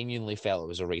genuinely felt it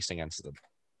was a racing incident.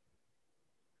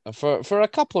 For a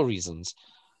couple of reasons.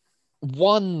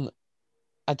 One,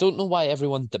 I don't know why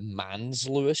everyone demands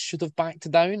Lewis should have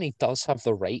backed down. He does have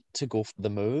the right to go for the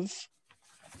move.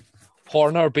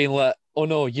 Horner being like, oh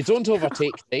no, you don't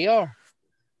overtake there.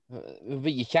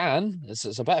 But you can. It's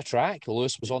a bit of track.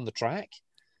 Lewis was on the track.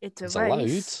 It's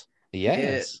allowed.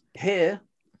 Yes. Here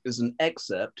is an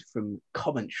excerpt from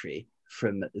commentary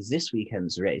from this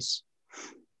weekend's race.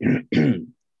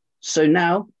 So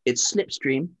now it's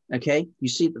slipstream, okay? You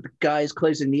see that the guy is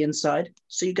closing the inside,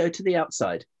 so you go to the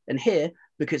outside. And here,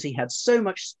 because he had so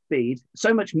much speed,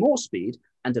 so much more speed,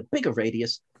 and a bigger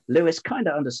radius, Lewis kind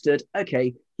of understood,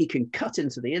 okay, he can cut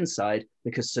into the inside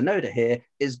because Tsunoda here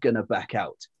is going to back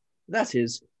out. That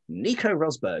is Nico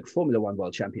Rosberg, Formula One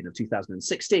World Champion of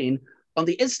 2016, on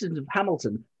the instant of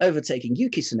Hamilton overtaking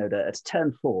Yuki Tsunoda at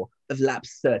turn 4 of lap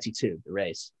 32 of the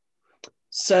race.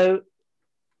 So,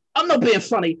 I'm not being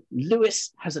funny.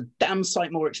 Lewis has a damn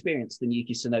sight more experience than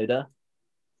Yuki Tsunoda.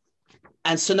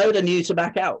 And Tsunoda knew to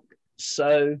back out.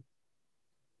 So, and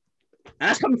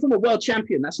that's coming from a world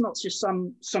champion. That's not just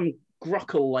some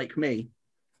gruckle like me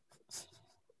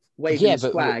waving his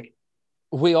flag.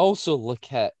 We also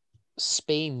look at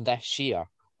Spain this year,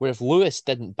 where if Lewis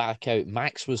didn't back out,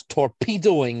 Max was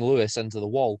torpedoing Lewis into the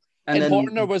wall. And then,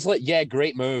 Horner was like, yeah,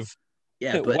 great move.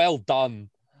 Yeah, but well done.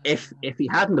 If he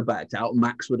hadn't have backed out,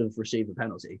 Max would have received a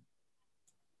penalty.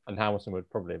 And Hamilton would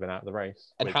probably have been out of the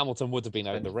race. And Hamilton would have been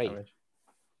out of the race.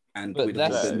 And we'd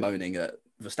have been moaning at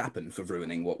Verstappen for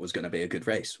ruining what was going to be a good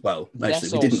race. Well,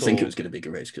 actually, we didn't think it was going to be a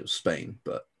good race because it was Spain.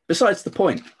 But besides the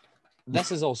point.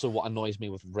 This is also what annoys me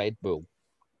with Red Bull.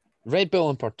 Red Bull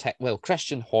in particular, well,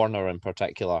 Christian Horner in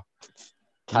particular.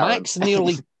 Max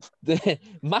nearly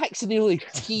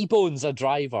T-bones a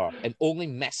driver and only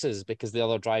misses because the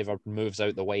other driver moves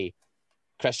out the way.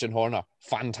 Christian Horner,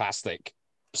 fantastic.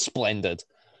 Splendid.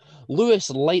 Lewis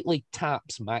lightly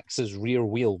taps Max's rear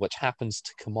wheel, which happens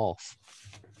to come off.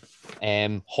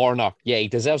 Horner, yeah, he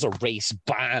deserves a race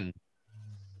ban.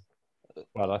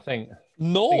 Well, I think...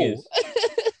 No!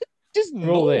 Just for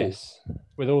all this,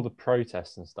 with all the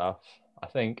protests and stuff, I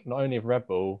think not only have Red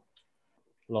Bull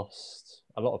lost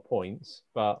a lot of points,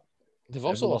 but they've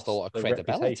also lost a lot of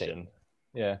credibility. Reputation.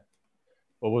 Yeah.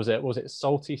 Or was it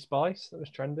Salty Spice that was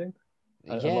trending?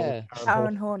 Yeah.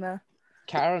 Karen Horner.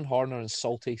 Karen Horner and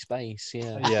Salty Spice,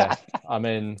 yeah. Yeah. I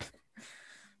mean,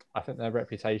 I think their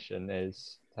reputation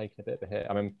is taking a bit of a hit.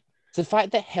 I mean, the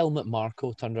fact that Helmut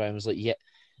Marko turned around and was like, yeah,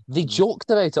 they joked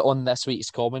about it on this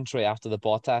week's commentary after the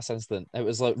Bottas incident. It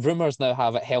was like, rumours now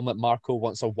have it Helmut Marko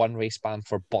wants a one race ban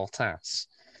for Bottas.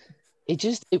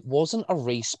 It wasn't a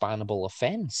race bannable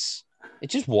offence. It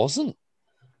just wasn't.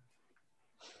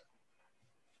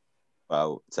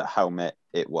 Well, to Helmut,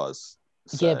 it was.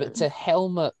 So. Yeah, but to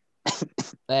Helmut...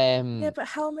 yeah, but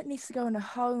Helmut needs to go in a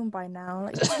home by now.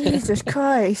 Like, Jesus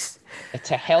Christ.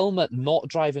 To Helmut, not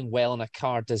driving well in a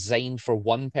car designed for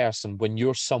one person when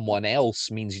you're someone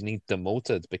else means you need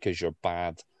demoted because you're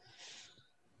bad.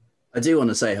 I do want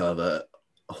to say, however,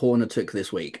 Horner took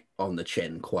this week on the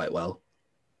chin quite well.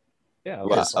 Yeah,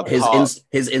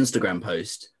 his Instagram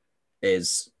post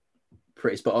is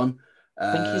pretty spot on.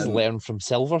 I think he's learned from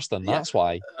Silverstone. That's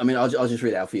why. I mean, I'll just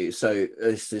read it out for you. So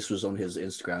this was on his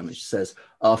Instagram. It says,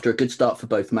 after a good start for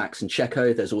both Max and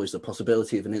Checo, there's always the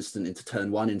possibility of an incident into turn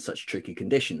one in such tricky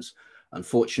conditions.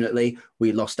 Unfortunately,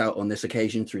 we lost out on this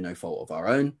occasion through no fault of our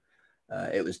own.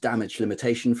 It was damage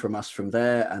limitation from us from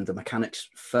there, and the mechanics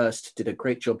first did a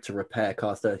great job to repair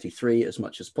car 33 as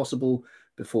much as possible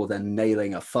before then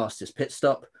nailing a fastest pit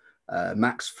stop.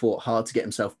 Max fought hard to get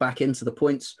himself back into the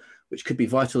points, which could be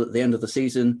vital at the end of the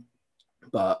season.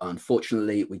 But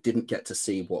unfortunately, we didn't get to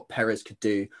see what Perez could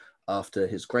do after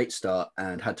his great start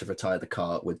and had to retire the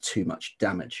car with too much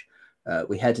damage.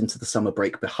 We head into the summer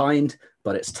break behind,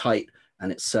 but it's tight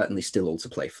and it's certainly still all to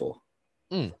play for.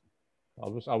 I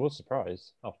was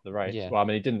surprised after the race. Yeah. Well, I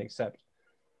mean, he didn't accept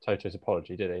Toto's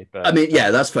apology, did he? But I mean,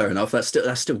 yeah, that's fair enough. That's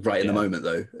still right in the moment,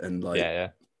 though. And like,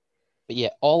 But yeah,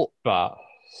 all I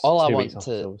want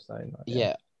to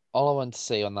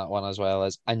say on that one as well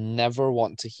is I never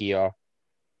want to hear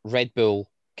Red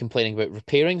Bull complaining about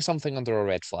repairing something under a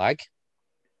red flag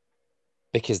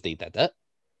because they did it.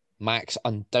 Max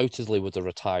undoubtedly would have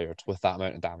retired with that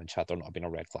amount of damage had there not been a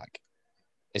red flag.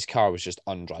 His car was just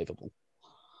undrivable.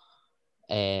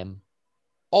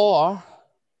 Or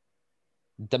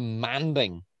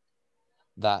demanding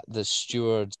that the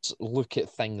stewards look at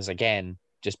things again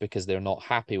just because they're not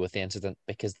happy with the incident,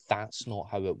 because that's not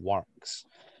how it works.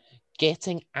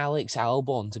 Getting Alex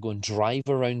Albon to go and drive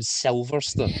around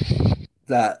Silverstone,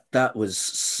 that was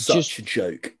such a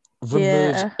joke.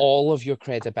 Removes all of your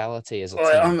credibility as a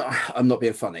team. I'm not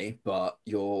being funny, but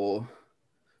you're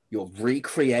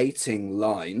recreating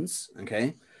lines,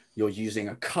 okay? You're using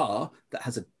a car that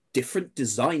has a different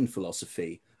design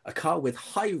philosophy, a car with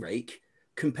high rake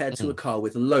compared to a car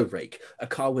with a low rake, a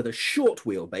car with a short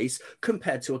wheelbase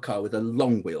compared to a car with a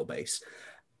long wheelbase.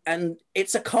 And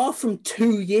it's a car from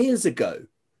 2 years ago.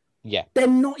 Yeah. They're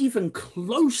not even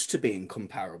close to being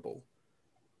comparable.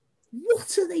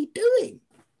 What are they doing?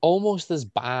 Almost as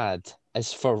bad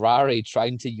as Ferrari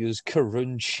trying to use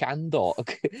Karun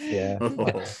Chandhok. Yeah.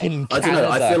 In Canada,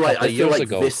 I don't know. I feel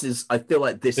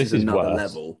like this is another worse.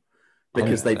 Level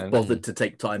because they've bothered to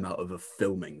take time out of a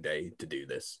filming day to do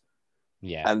this.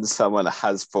 Yeah. And someone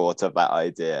has thought of that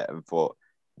idea and thought,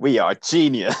 we are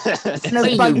genius.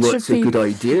 What's a good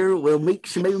idea? We'll make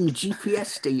some own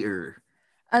GPS data.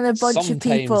 And a bunch of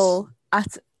people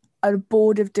at a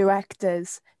board of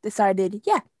directors decided,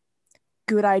 yeah,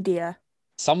 good idea.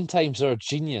 Sometimes our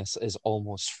genius is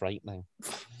almost frightening.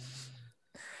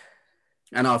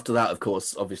 And after that, of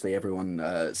course, obviously everyone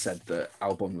said that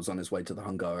Albon was on his way to the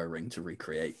Hungaroring to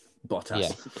recreate Bottas. Yeah.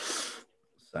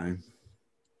 So,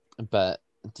 but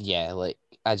yeah, like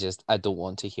I don't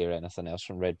want to hear anything else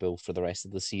from Red Bull for the rest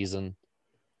of the season.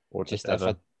 Or just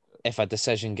if a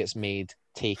decision gets made,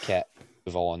 take it,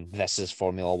 move on. This is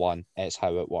Formula One. It's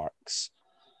how it works.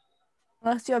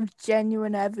 Unless you have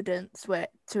genuine evidence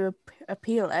to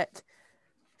appeal it,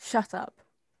 shut up.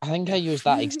 I think I used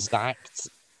that exact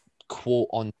quote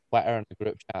on Twitter in a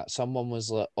group chat. Someone was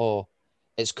like, "Oh,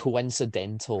 it's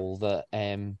coincidental that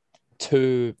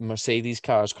 2 Mercedes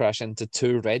cars crash into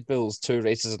 2 Red Bulls 2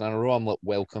 races in a row." I'm like,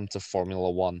 welcome to Formula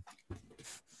One.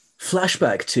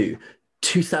 Flashback to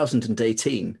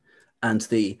 2018 and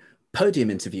the podium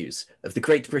interviews of the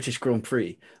Great British Grand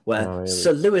Prix, where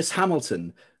Sir Lewis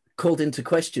Hamilton called into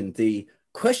question the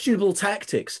questionable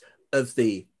tactics of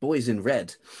the boys in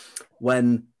red,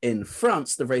 when in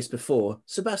France, the race before,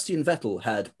 Sebastian Vettel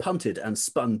had punted and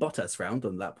spun Bottas round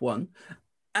on lap 1,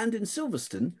 and in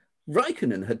Silverstone,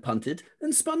 Raikkonen had punted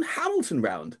and spun Hamilton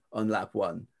round on lap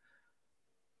 1.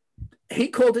 He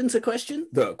called into question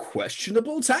the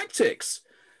questionable tactics.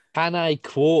 Can I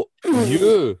quote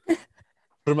you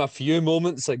from a few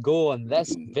moments ago on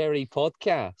this very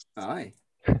podcast? Aye.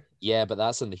 Yeah, but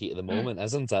that's in the heat of the moment,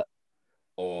 isn't it?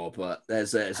 Oh, but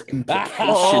there's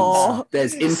implications.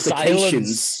 There's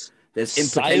implications. Silence. There's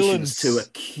implications to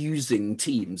accusing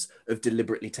teams of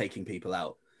deliberately taking people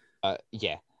out.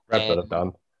 Yeah. Red Bull have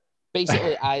done.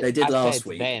 Basically, they did last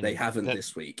week. They haven't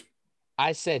this week.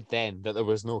 I said then that there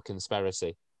was no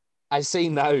conspiracy. I say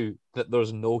now that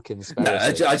there's no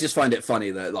conspiracy. No, I just find it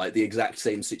funny that like the exact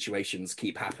same situations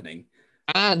keep happening,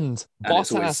 and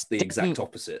it's always the exact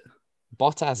opposite.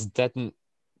 Bottas didn't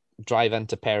drive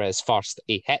into Perez first.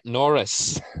 He hit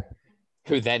Norris,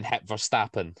 who then hit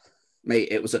Verstappen. Mate,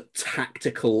 it was a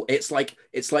tactical. It's like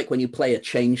when you play a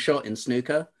chain shot in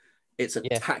snooker. It's a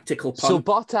tactical punt. So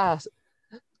Bottas.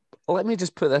 Let me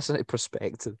just put this into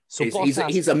perspective. So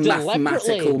he's a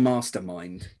mathematical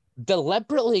mastermind.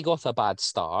 Deliberately got a bad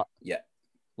start. Yeah.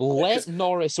 Let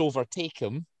Norris overtake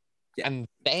him. Yeah. And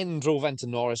then drove into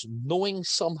Norris, knowing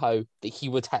somehow that he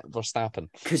would hit Verstappen.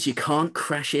 Because you can't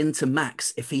crash into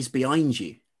Max if he's behind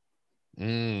you.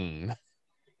 Well,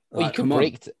 you could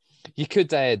brake. You could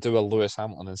do a Lewis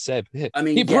Hamilton and Seb. I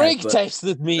mean, he brake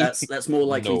tested me. That's more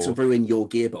likely to ruin your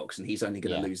gearbox, and he's only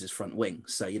going to lose his front wing.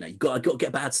 So you got to get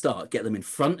a bad start, get them in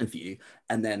front of you,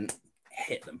 and then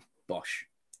hit them. Bosh,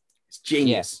 it's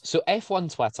genius. Yeah. So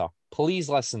F1 Twitter, please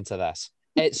listen to this.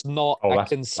 It's not a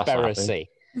conspiracy.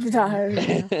 No.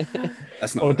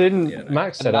 That's not. Or didn't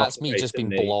Max said that's me just being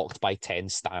blocked by 10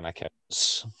 Stan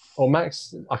accounts. Or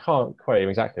Max, I can't quote him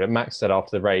exactly, but Max said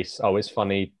after the race, "Oh, it's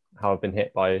funny how I've been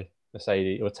hit by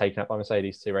Mercedes or taken out by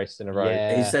Mercedes 2 races in a row."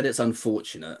 Yeah. He said it's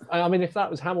unfortunate. I mean, if that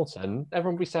was Hamilton,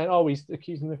 everyone would be saying, "Oh, he's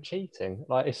accusing him of cheating."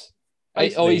 Like it's.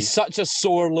 He's such a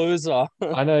sore loser.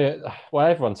 I know. Well,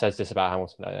 everyone says this about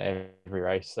Hamilton at every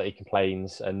race, that he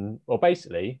complains, and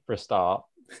basically for a start,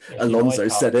 Alonso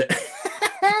said it.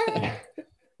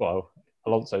 Well,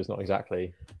 Alonso's not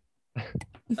exactly.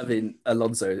 I mean,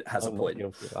 Alonso has a point.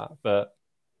 Guilty of that, but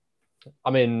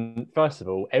I mean, first of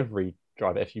all, every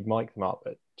driver, if you mic them up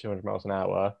at 200 miles an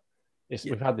hour,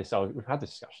 we've had this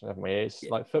discussion, haven't we? It's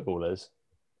like footballers.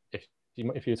 If you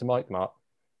were to mic them up,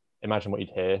 imagine what you'd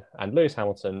hear. And Lewis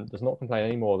Hamilton does not complain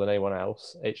any more than anyone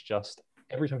else. It's just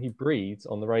every time he breathes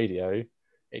on the radio,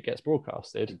 it gets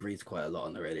broadcasted. He breathed quite a lot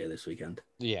on the radio this weekend.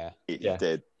 Yeah, he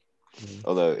did.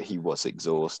 Although he was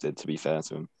exhausted, to be fair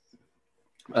to him.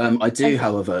 I do,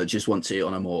 however, just want to,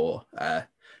 on a more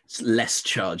less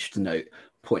charged note,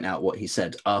 point out what he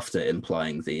said after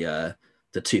implying the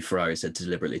 2 Ferraris had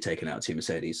deliberately taken out 2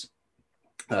 Mercedes.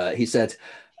 He said,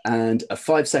 and a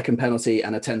 5-second penalty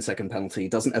and a 10-second penalty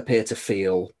doesn't appear to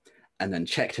feel, and then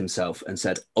checked himself and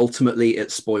said, ultimately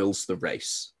it spoils the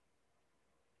race.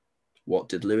 What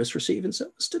did Lewis receive in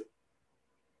Silverstone?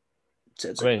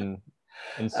 I mean,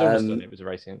 in Silverstone, it was a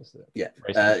racing incident. Yeah.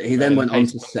 He then went on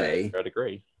to say, I'd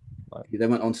agree. He then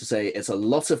went on to say, it's a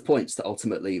lot of points that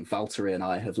ultimately Valtteri and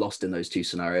I have lost in those 2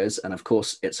 scenarios. And of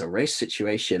course, it's a race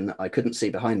situation. I couldn't see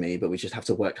behind me, but we just have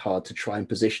to work hard to try and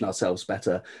position ourselves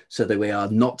better so that we are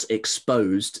not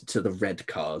exposed to the red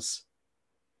cars.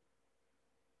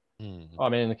 I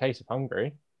mean, in the case of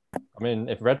Hungary, I mean,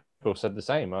 if Red Bull said the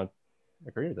same, I'd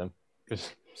agree with them, because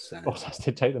Bottas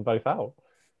did take them both out.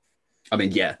 I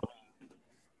mean, yeah.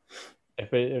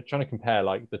 If we're trying to compare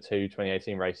like the 2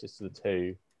 2018 races to the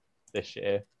 2 this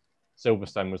year,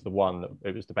 Silverstone was the one that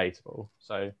it was debatable.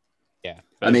 So, yeah.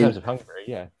 But in terms of Hungary,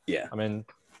 yeah. I mean,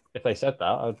 if they said that,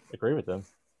 I'd agree with them,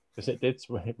 because it did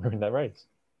ruin their race.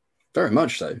 Very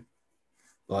much so.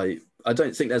 Like, I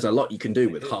don't think there's a lot you can do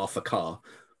with half a car,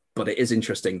 but it is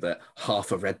interesting that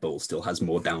half a Red Bull still has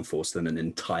more downforce than an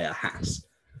entire Haas.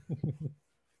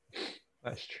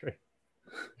 That's true.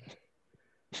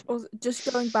 Well,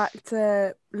 just going back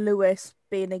to Lewis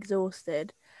being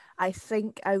exhausted, I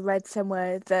think I read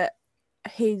somewhere that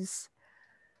his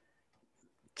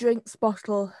drinks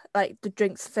bottle, like the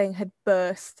drinks thing, had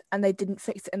burst and they didn't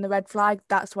fix it in the red flag.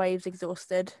 That's why he was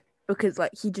exhausted, because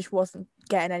like he just wasn't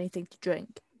getting anything to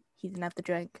drink. He didn't have the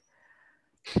drink.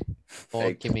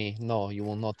 Oh, Kimmy, no, you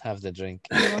will not have the drink.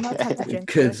 You will not have the drink.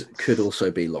 Could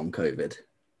also be long COVID.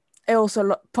 It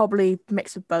also probably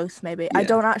mixed with both, maybe. Yeah. I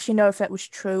don't actually know if that was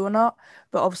true or not,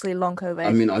 but obviously long COVID.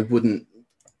 I mean, I wouldn't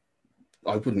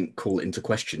call it into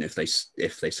question if they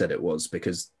said it was,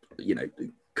 because, you know,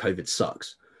 COVID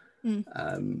sucks.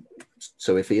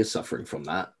 So if he is suffering from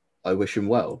that, I wish him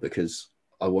well, because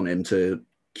I want him to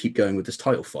keep going with this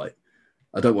title fight.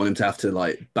 I don't want him to have to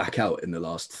like back out in the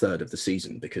last third of the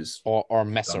season because or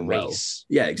miss a race.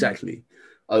 Yeah, exactly.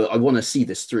 I want to see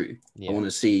this through. Yeah. I want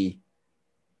to see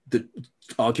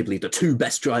arguably the two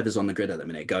best drivers on the grid at the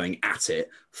minute going at it,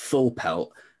 full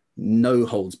pelt, no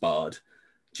holds barred.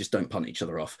 Just don't punt each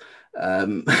other off.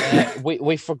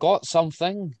 We forgot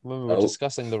something when we were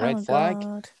discussing the red flag.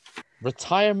 God.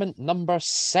 Retirement number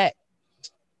 6,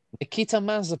 Nikita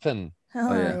Mazepin.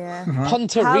 Oh yeah.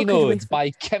 Punterinoed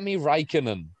by Kimi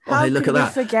Räikkönen. How look at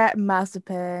that. Forget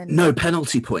Mazepin? No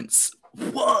penalty points.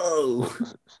 Whoa.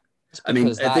 I mean,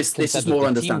 this is more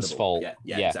understandable. Fault.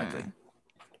 Yeah, exactly.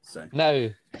 So now,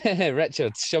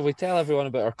 Richard, shall we tell everyone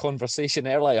about our conversation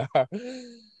earlier?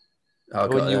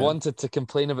 When you wanted to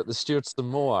complain about the stewards some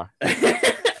more.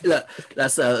 Look,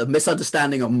 that's a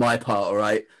misunderstanding on my part, all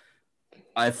right?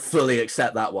 I fully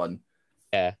accept that one.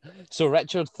 Yeah. So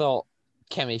Richard thought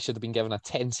Kimi should have been given a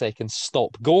 10-second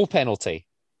stop-go penalty,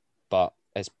 but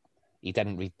he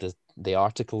didn't read the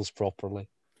articles properly.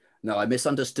 No, I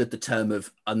misunderstood the term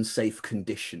of unsafe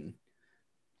condition.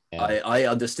 Yeah. I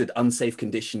understood unsafe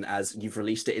condition as you've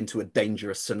released it into a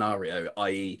dangerous scenario,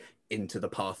 i.e. into the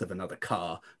path of another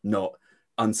car, not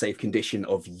unsafe condition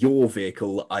of your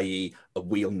vehicle, i.e. a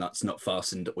wheel nut's not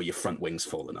fastened or your front wing's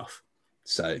fallen off.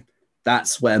 So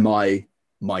that's where my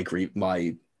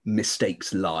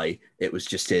mistakes lie. It was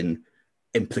just in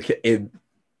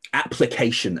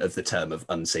application of the term of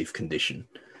unsafe condition.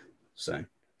 So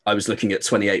I was looking at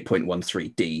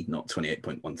 28.13D, not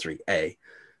 28.13A.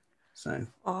 So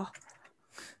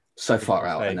far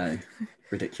out, I know.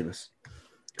 Ridiculous.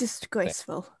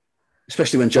 Disgraceful.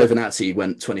 Especially when Giovinazzi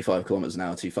went 25 kilometers an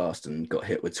hour too fast and got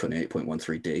hit with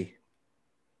 28.13D.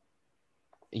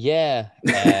 Yeah.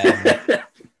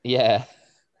 Yeah.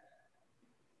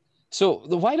 So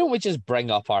why don't we just bring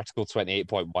up Article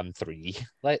 28.13?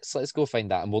 Let's go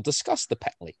find that and we'll discuss the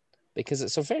pit lane, because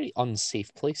it's a very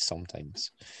unsafe place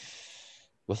sometimes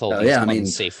with all these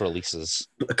unsafe releases.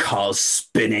 The car's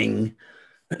spinning.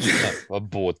 A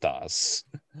boat does.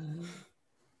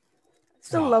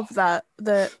 Still love that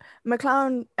the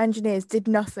McLaren engineers did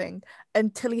nothing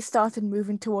until he started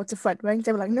moving towards the front wings.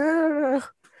 They were like, no.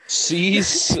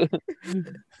 Cease.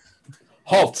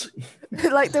 Halt.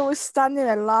 Like they were standing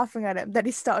there laughing at him. Then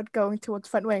he started going towards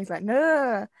front wings, like,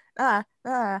 no. Bad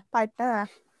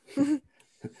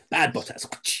Bottas.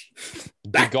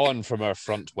 Be gone from our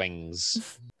front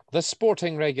wings. The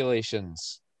sporting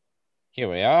regulations. Here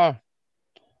we are.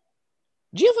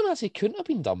 Giovinazzi couldn't have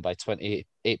been done by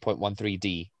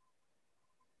 28.13D.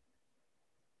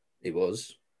 It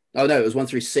was. Oh, no, it was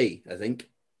 13C, I think.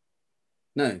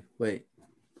 No, wait.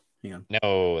 Hang on.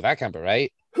 No, that can't be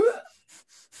right.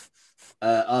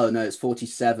 No, it's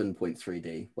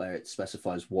 47.3D, where it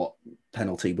specifies what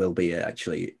penalty will be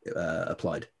actually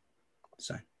applied.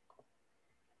 So.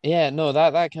 Yeah, no,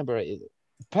 that can't be right.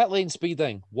 Pit lane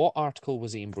speeding. What article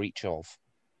was he in breach of?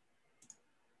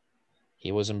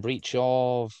 He was in breach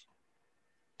of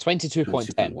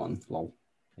 22.10. Lol.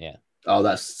 Yeah. Oh,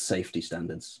 that's safety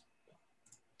standards.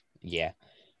 Yeah.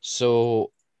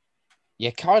 So,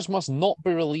 your cars must not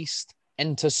be released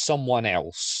into someone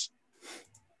else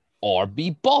or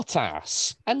be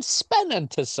Bottas and spin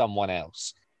into someone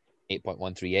else.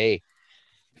 8.13A.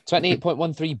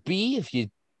 28.13B, if you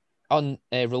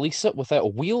release it without a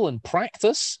wheel in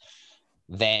practice,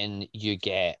 then you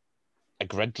get a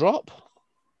grid drop.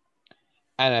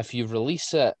 And if you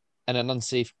release it in an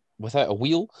unsafe without a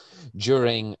wheel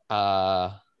during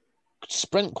a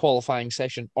sprint qualifying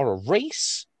session or a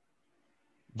race,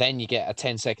 then you get a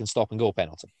 10-second stop and go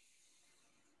penalty.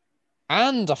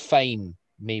 And a fine,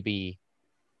 maybe,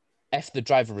 if the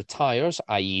driver retires,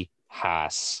 i.e.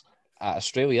 Haas at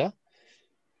Australia,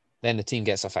 then the team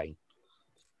gets a fine.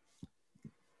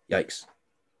 Yikes.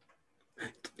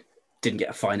 Didn't get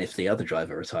a fine if the other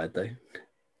driver retired, though.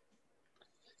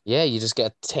 Yeah, you just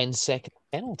get a 10-second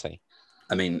penalty.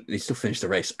 I mean, he still finished the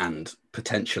race and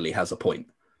potentially has a point.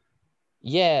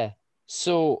 Yeah.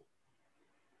 So,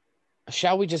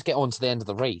 shall we just get on to the end of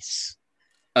the race?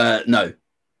 No.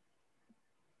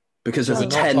 Because there's a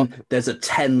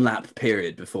 10-lap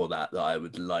period before that I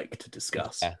would like to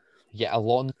discuss. Yeah,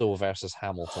 Alonso versus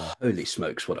Hamilton. Holy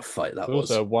smokes, what a fight that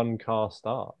was. Also a one-car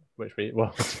start, which we...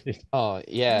 Oh,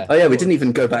 yeah. Oh, yeah, we didn't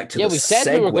even go back to the we said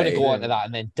segue. we were going to go on to that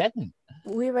and then didn't.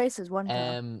 We raced as one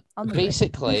car.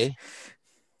 Basically,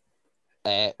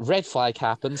 red flag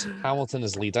happens. Hamilton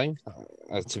is leading,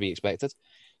 to be expected.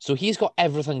 So he's got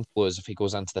everything to lose if he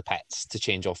goes into the pits to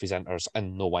change off his inters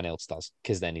and no one else does,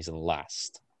 because then he's in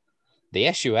last. The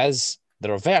issue is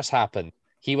the reverse happened.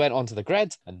 He went onto the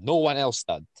grid and no one else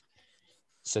did.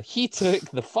 So he took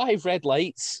the 5 red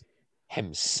lights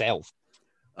himself.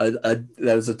 There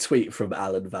was a tweet from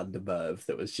Alan van der Merwe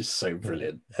that was just so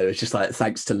brilliant. It was just like,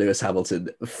 thanks to Lewis Hamilton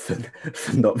for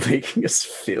not making us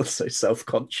feel so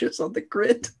self-conscious on the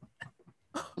grid.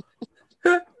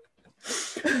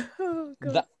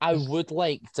 I would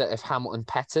like that if Hamilton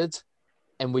pitted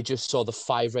and we just saw the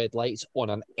 5 red lights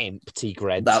on an empty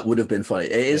grid. That would have been funny.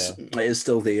 It is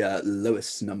still the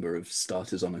lowest number of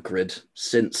starters on a grid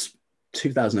since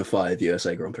 2005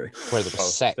 USA Grand Prix. Where there were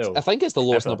 6. I think it's the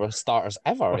lowest number of starters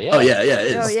ever. Yeah. Oh, yeah, it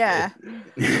is. Oh, yeah.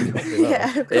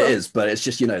 Yeah, it is, but it's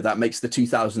just, that makes the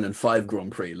 2005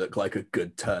 Grand Prix look like a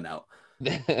good turnout.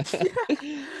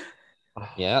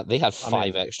 Yeah, they had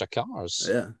 5 extra cars.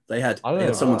 Yeah, they had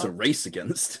someone to race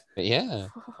against. Yeah.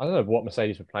 I don't know what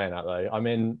Mercedes were playing at, though. I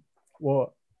mean,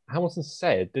 what Hamilton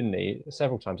said, didn't he,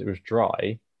 several times it was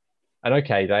dry. And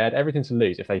okay, they had everything to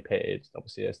lose if they pitted,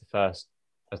 obviously, as the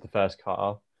first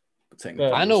car.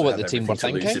 I know what the team were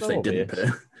thinking. If they didn't pit.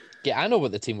 Yeah, I know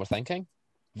what the team were thinking.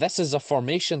 This is a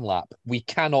formation lap. We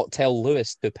cannot tell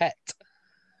Lewis to pit.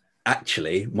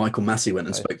 Actually, Michael Massey went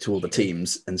and spoke to all the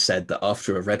teams and said that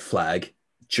after a red flag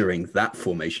during that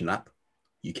formation lap,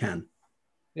 you can.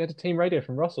 You had a team radio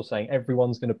from Russell saying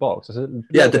everyone's going to box.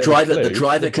 The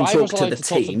driver can talk to the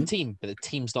team, but the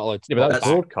team's not allowed to. Yeah, but that's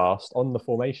broadcast on the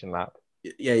formation lap.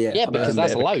 Yeah, because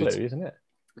that's allowed, clue, isn't it?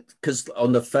 Because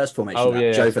on the first formation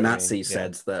lap, Giovinazzi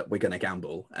said that we're going to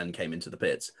gamble and came into the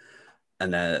pits,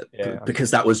 and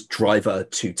because that was driver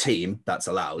to team, that's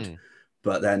allowed.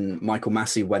 But then Michael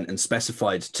Massey went and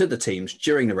specified to the teams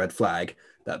during the red flag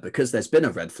that because there's been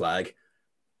a red flag,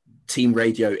 team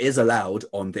radio is allowed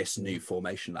on this new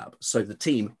formation lap. So the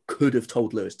team could have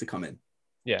told Lewis to come in.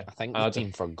 Yeah. I think the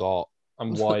team forgot.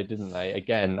 And why didn't they?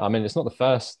 Again, I mean, it's not the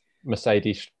first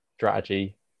Mercedes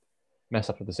strategy mess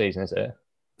up of the season, is it?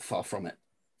 Far from it.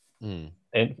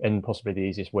 And possibly the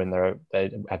easiest win they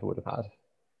ever would have had.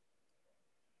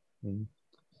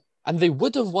 And they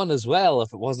would have won as well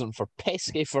if it wasn't for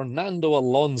pesky Fernando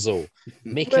Alonso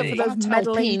making those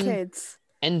meddling kids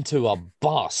into a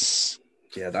bus.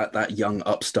 Yeah, that young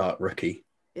upstart rookie.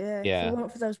 Yeah. If it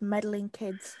weren't for those meddling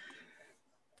kids.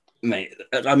 Mate,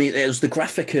 I mean, it was the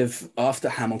graphic of after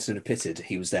Hamilton had pitted,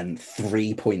 he was then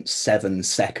 3.7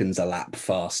 seconds a lap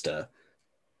faster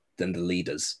than the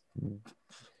leaders.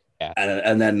 Yeah.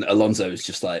 And then Alonso was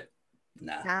just like,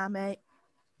 nah mate.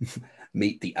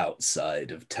 Meet the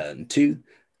outside of turn 2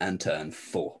 and turn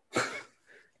 4.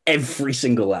 Every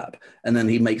single lap. And then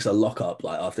he makes a lock-up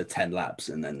like after 10 laps,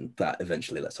 and then that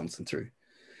eventually lets Hamilton through.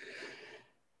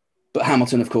 But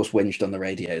Hamilton, of course, whinged on the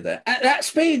radio there. At that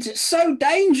speed, it's so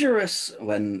dangerous,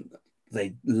 when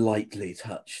they lightly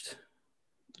touched.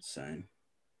 So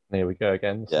there we go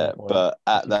again. Yeah, but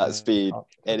at that speed,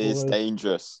 it is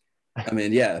dangerous. I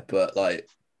mean, yeah, but like,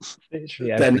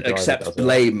 then accept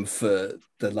blame for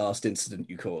the last incident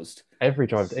you caused. Every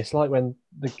driver, it's like when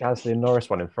the Gasly and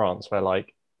Norris one in France, where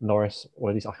like Norris,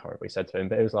 or at least I can't remember what he said to him,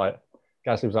 but it was like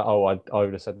Gasly was like, "Oh, I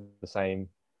would have said the same."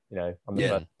 I'm the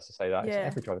first to say that. Yeah.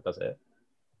 Every driver does it.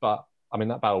 But I mean,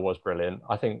 that battle was brilliant.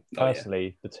 I think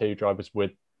personally, the two drivers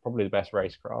with probably the best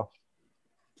racecraft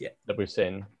that we've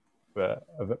seen, but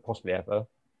possibly ever.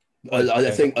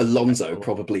 I think Alonso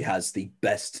probably has the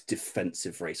best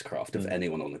defensive racecraft of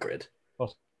anyone on the grid.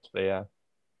 Possibly, yeah.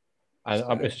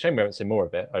 And it's a shame we haven't seen more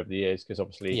of it over the years, because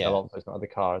obviously Alonso's not had the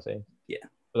car, is he? Yeah.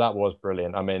 But that was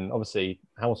brilliant. I mean, obviously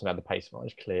Hamilton had the pace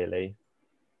advantage clearly,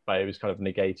 but it was kind of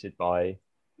negated by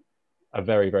a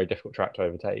very, very difficult track to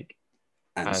overtake.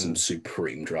 And some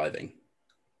supreme driving.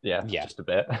 Yeah, just a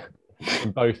bit.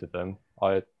 And both of them,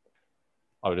 I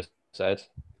would have said.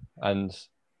 And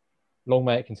long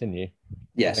may it continue.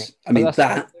 Yes, I mean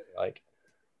that. Like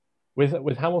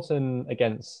with Hamilton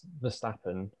against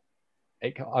Verstappen,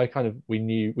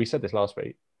 we said this last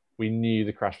week. we knew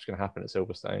the crash was going to happen at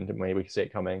Silverstone, didn't we? We could see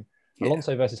it coming.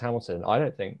 Alonso versus Hamilton,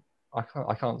 I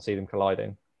can't see them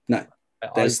colliding. No,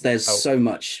 there's so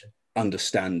much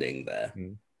understanding there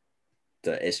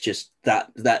that it's just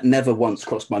that never once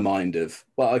crossed my mind of,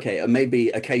 well, okay, maybe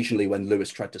occasionally when Lewis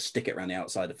tried to stick it around the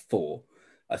outside of 4,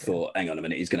 I thought, hang on a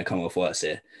minute, he's going to come off worse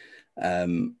here.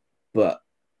 But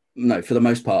no, for the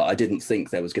most part, I didn't think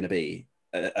there was going to be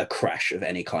a crash of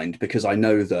any kind, because I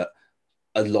know that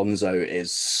Alonso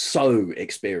is so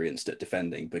experienced at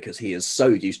defending because he is so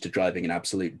used to driving an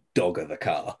absolute dog of a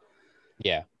car.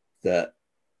 Yeah. That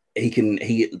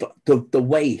the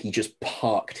way he just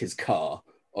parked his car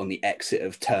on the exit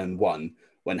of turn 1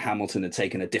 when Hamilton had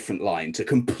taken a different line to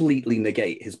completely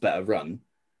negate his better run,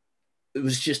 it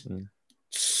was just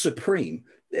supreme.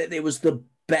 It was the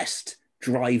best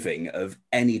driving of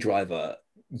any driver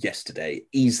yesterday,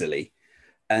 easily.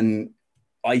 And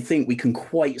I think we can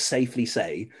quite safely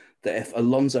say that if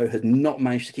Alonso had not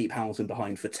managed to keep Hamilton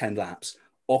behind for 10 laps,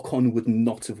 Ocon would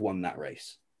not have won that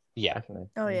race. Yeah.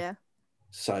 Oh, yeah.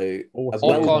 So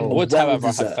Ocon would, however,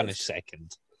 have finished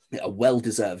second. A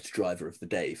well-deserved driver of the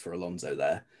day for Alonso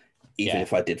there, even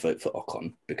if I did vote for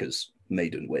Ocon, because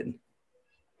maiden win.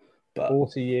 But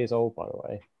 40 years old, by the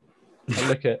way. And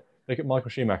look at Michael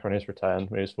Schumacher on his return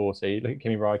when he was 40. Look at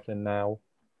Kimi Räikkönen now.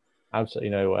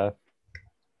 Absolutely nowhere.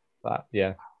 But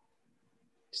yeah,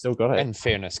 still got it. In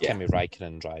fairness, Kimi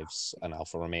Räikkönen drives an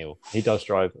Alfa Romeo. He does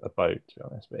drive a boat, to be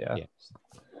honest, but yeah.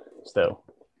 Still.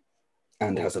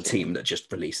 And has a team that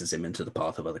just releases him into the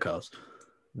path of other cars.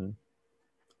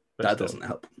 That doesn't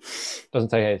help. Doesn't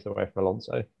take anything away from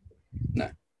Alonso.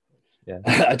 No. Yeah.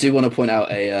 I do want to point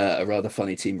out a rather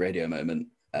funny team radio moment.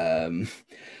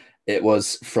 It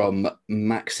was from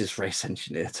Max's race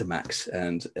engineer to Max,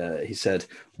 and he said,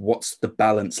 "What's the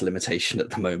balance limitation at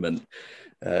the moment?"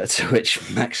 To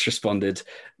which Max responded,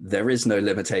 "There is no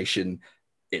limitation.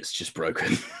 It's just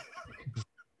broken."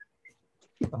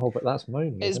 Oh, but that's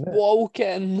moaning. It's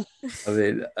broken. I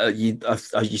mean,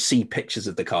 you see pictures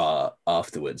of the car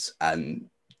afterwards, and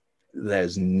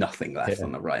there's nothing left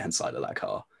on the right-hand side of that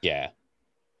car. Yeah.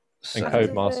 And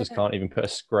Codemasters can't even put a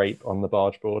scrape on the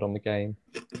barge board on the game.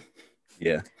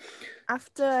 Yeah.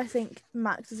 After, I think,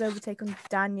 Max's overtake on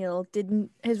Daniel, didn't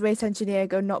his race engineer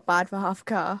go not bad for half a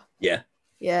car? Yeah.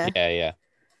 Yeah. Yeah.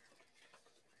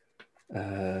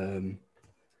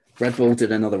 Red Bull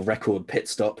did another record pit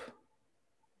stop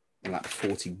on lap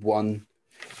 41.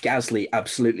 Gasly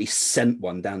absolutely sent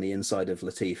one down the inside of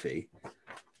Latifi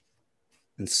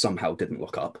and somehow didn't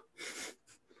look up.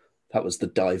 That was the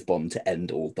dive bomb to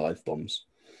end all dive bombs.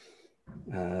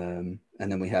 And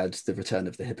then we had the return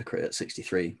of the Hypocrite at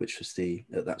 63, which was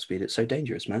at that speed, it's so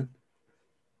dangerous, man.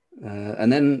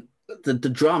 And then the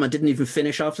drama didn't even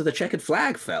finish after the checkered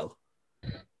flag fell.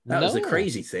 That was the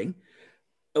crazy thing.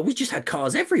 We just had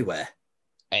cars everywhere.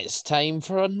 It's time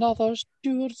for another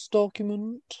stewards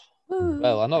document.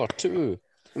 Well, another 2.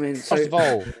 I mean, first of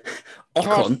all,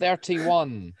 Ocon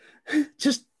 31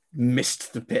 just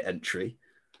missed the pit entry.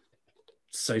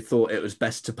 So thought it was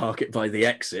best to park it by the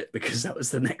exit because that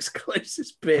was the next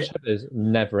closest bit. There's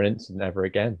never an incident ever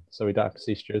again, so we don't have to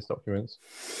see stewards documents.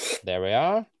 There we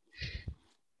are.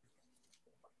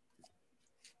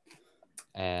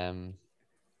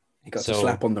 He got a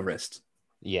slap on the wrist.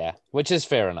 Yeah, which is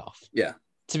fair enough. Yeah.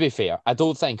 To be fair, I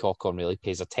don't think Ocon really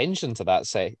pays attention to that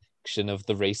section of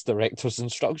the race director's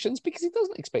instructions because he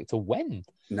doesn't expect to win.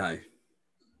 No.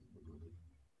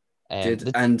 Did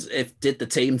the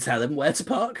team tell him where to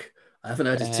park? I haven't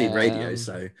heard his team radio,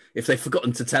 so if they've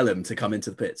forgotten to tell him to come into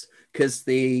the pits, because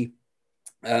the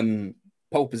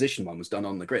pole position one was done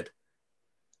on the grid.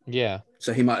 Yeah.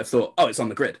 So he might have thought, oh, it's on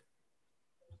the grid,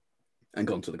 and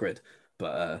gone to the grid.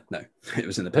 But no, it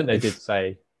was in the pit. I think they did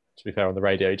say, to be fair, on the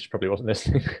radio, he just probably wasn't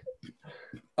listening.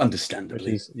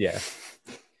 Understandably. Yeah.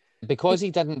 Because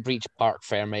he didn't breach Parc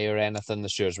Fermé or anything, the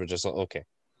stewards were just like, okay.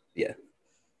 Yeah.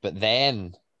 But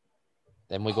then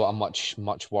we got a much,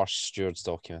 much worse stewards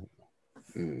document.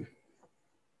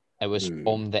 It was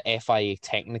from the FIA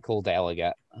technical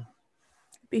delegate.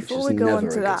 Before we go on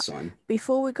to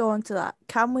that,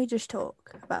 can we just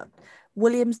talk about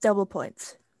Williams double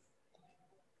points?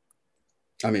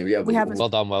 I mean, yeah. Well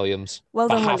done, Williams. Well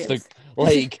done, Williams.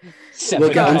 We'll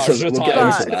get onto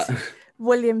that.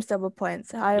 Williams double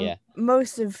points. I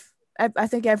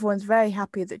think everyone's very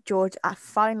happy that George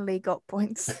finally got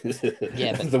points.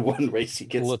 Yeah, but the one race he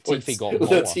gets Latifi got more.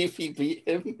 Latifi beat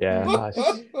him. Yeah, nice.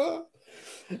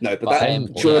 No,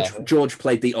 but George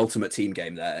played the ultimate team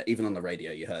game there. Even on the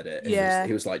radio, you heard it.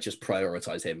 He was like, just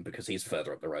prioritize him because he's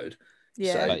further up the road.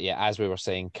 Yeah. But yeah, as we were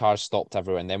saying, cars stopped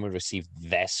everywhere, and then we received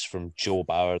this from Joe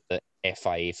Bauer that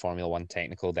FIA Formula One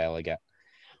technical delegate.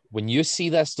 When you see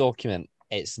this document,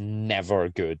 it's never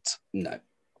good. No.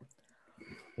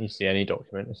 You see any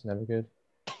document, it's never good.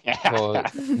 No,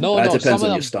 depends some on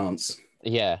of your stance.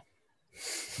 Yeah.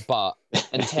 But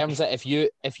in terms of if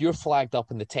you're flagged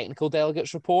up in the technical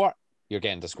delegates report, you're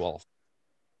getting disqualified.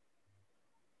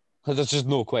 There's just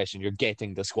no question, you're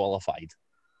getting disqualified.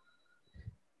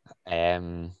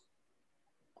 And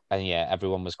yeah,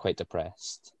 everyone was quite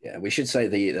depressed. Yeah, we should say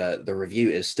the review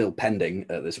is still pending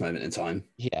at this moment in time.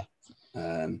 Yeah.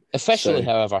 Officially,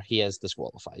 however, he is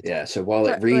disqualified. Yeah, so while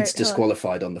it reads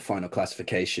disqualified on the final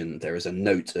classification, there is a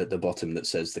note at the bottom that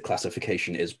says the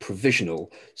classification is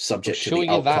provisional, subject to the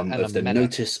outcome of the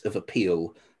notice of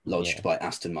appeal lodged by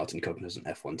Aston Martin Cognizant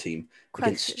F1 team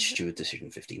against Steward Decision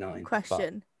 59.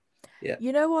 Question. Yeah.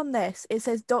 You know, on this, it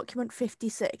says document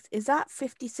 56. Is that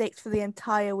 56 for the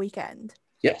entire weekend?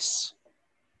 Yes.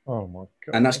 Oh my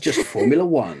God. And that's just Formula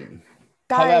One.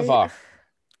 However,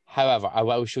 I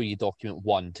will show you document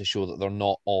 1 to show that they're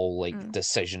not all like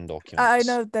decision documents. I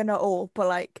know they're not all, but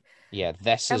like... Yeah,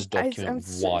 this is document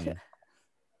 1.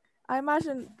 I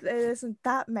imagine there isn't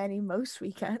that many most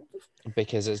weekends.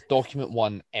 Because it's document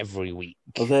 1 every week.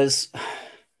 Well, there's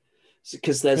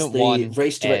the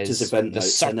race director's event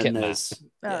notes, and then there's...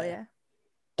 And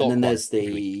then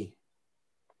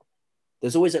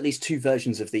there's always at least 2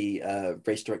 versions of the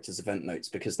race director's event notes,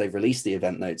 because they release the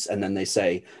event notes and then they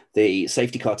say the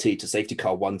safety car 2 to safety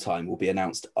car 1 time will be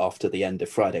announced after the end of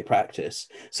Friday practice.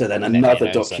 So then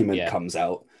another document comes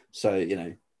out. So, you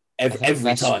know,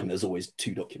 every time there's always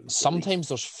 2 documents. Sometimes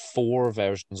there's 4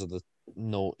 versions of the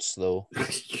notes, though.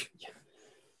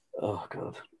 Oh,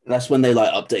 God. That's when they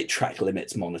like update track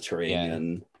limits monitoring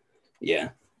and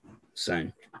so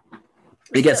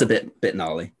it gets a bit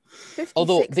gnarly.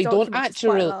 Although they don't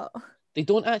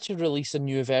actually release a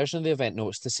new version of the event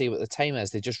notes to say what the time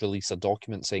is. They just release a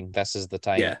document saying this is the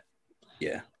time.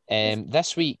 Yeah.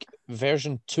 This week,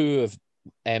 version 2 of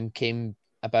came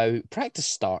about practice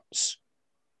starts.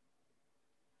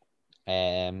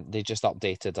 They just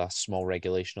updated a small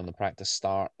regulation on the practice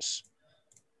starts.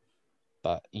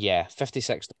 But yeah,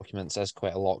 56 documents is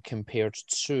quite a lot compared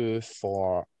to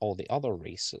for all the other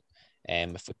races.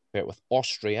 If we compare it with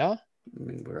Austria, I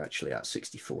mean, we're actually at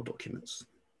 64 documents.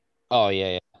 Oh,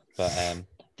 yeah. But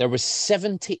there was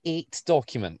 78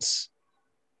 documents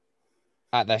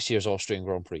at this year's Austrian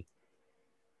Grand Prix.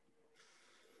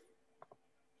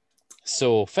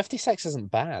 So 56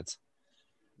 isn't bad.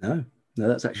 No,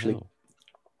 that's actually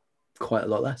quite a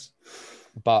lot less.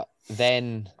 But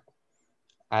then,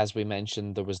 as we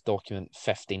mentioned, there was document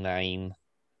 59,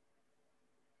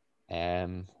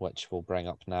 which we'll bring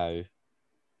up now.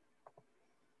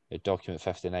 Document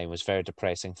 59 was very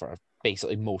depressing for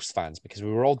basically most fans, because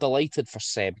we were all delighted for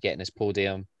Seb getting his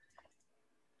podium,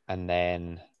 and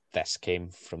then this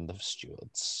came from the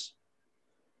stewards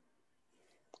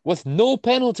with no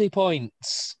penalty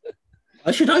points.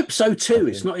 I should hope so too.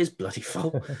 It's not his bloody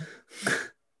fault.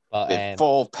 But with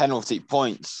 4 penalty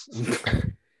points.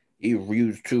 You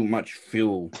used too much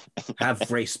fuel.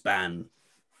 Have race ban.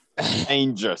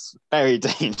 Dangerous. Very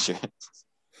dangerous.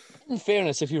 In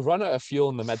fairness, if you run out of fuel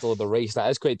in the middle of the race, that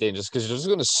is quite dangerous, because you're just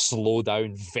going to slow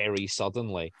down very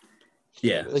suddenly.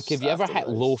 Yeah. Like, have you ever hit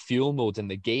low fuel mode in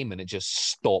the game and it just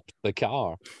stopped the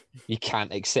car? You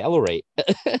can't accelerate.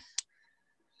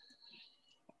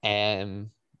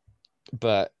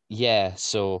 But yeah,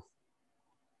 so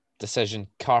decision,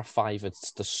 car 5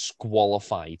 is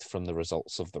disqualified from the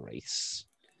results of the race.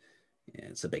 Yeah,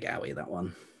 it's a big owie, that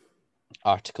one.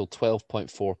 Article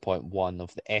 12.4.1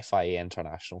 of the FIA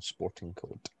International Sporting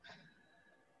Code.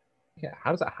 Yeah,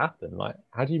 how does that happen? Like,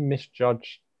 how do you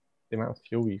misjudge the amount of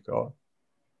fuel you got?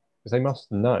 Because they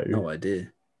must know. No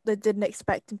idea. They didn't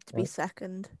expect him to be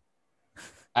second.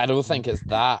 I don't think it's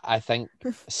that. I think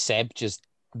Seb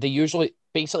they usually,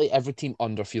 basically every team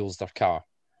underfuels their car.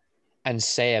 And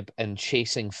Seb, in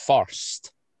chasing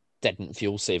first, didn't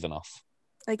fuel save enough.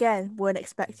 Again, weren't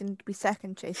expecting him to be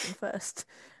second, chasing first.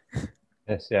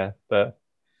 Yes, yeah, but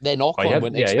then Ocon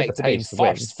wouldn't expect to be in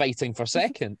first, fighting for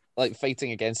second, like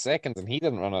fighting against second, and he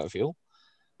didn't run out of fuel.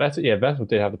 Vettel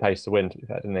did have the pace to win, to be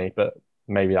fair, didn't he? But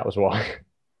maybe that was why,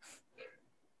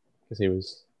 because he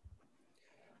was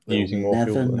using more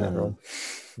fuel than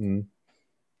everyone.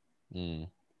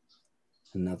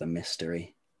 Another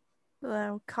mystery.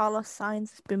 Well, Carlos Sainz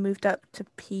has been moved up to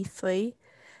P3,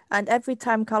 and every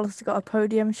time Carlos has got a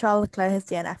podium, Charles Leclerc has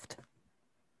DNF'd.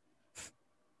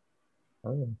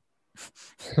 Oh.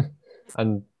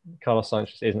 And Carlos Sainz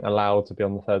just isn't allowed to be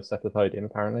on the third step of the podium,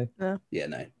 apparently. Yeah,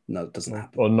 no, it doesn't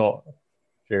happen. Or not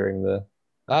during the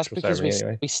That's because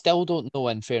we still don't know,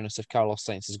 in fairness, if Carlos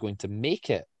Sainz is going to make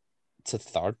it to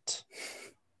third.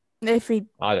 If he,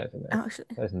 I don't think actually,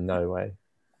 there's no way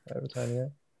overturning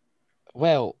it.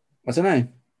 Well, I don't know.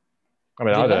 I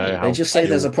mean, I don't know. They just say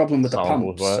there's a problem with the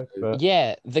pumps. Work, but...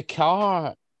 Yeah, the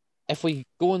car. If we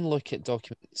go and look at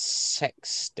document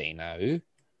 60 now,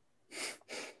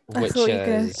 I thought you were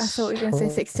going to say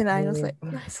 69. I was like,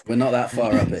 nice. We're not that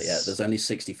far up it yet. There's only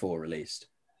 64 released.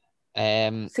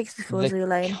 64 is your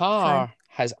lane. The car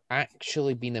has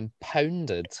actually been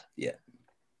impounded. Yeah.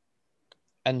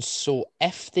 And so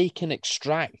if they can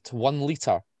extract 1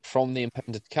 litre from the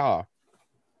impounded car,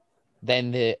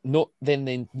 then the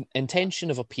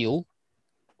intention of appeal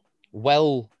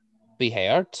will be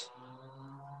heard.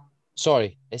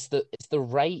 Sorry, it's the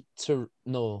right to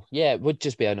it would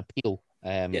just be an appeal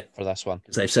for this one.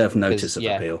 They've served notice of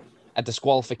appeal. A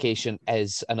disqualification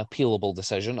is an appealable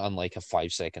decision, unlike a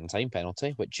 5-second time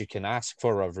penalty, which you can ask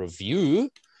for a review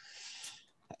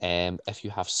if you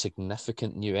have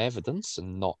significant new evidence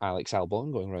and not Alex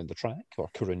Albon going around the track or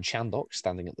Karun Chandhok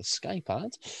standing at the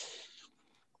skypad.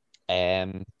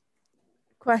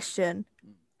 Question: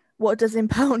 what does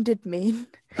impounded mean?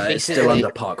 It's still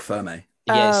under Parc Ferme.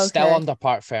 Yeah, it's still under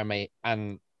Parc Ferme,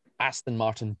 and Aston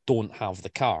Martin don't have the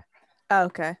car. Oh,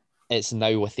 okay. It's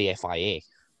now with the FIA.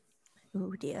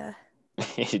 Oh dear.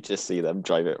 You just see them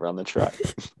drive it around the track.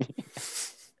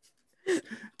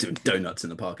 Doing donuts in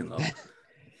the parking lot.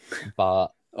 But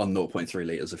on 0.3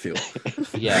 litres of fuel.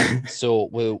 Yeah, so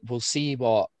we'll see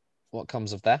what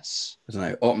comes of this. I don't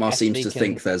know. Otmar seems to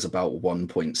think there's about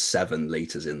 1.7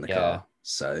 litres in the car.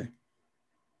 So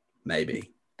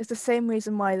maybe. It's the same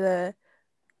reason why a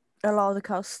lot of the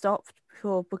cars stopped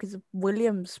before, because of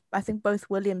Williams. I think both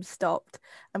Williams stopped,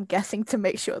 I'm guessing, to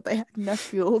make sure they had enough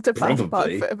fuel to pass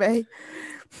Parc Ferme.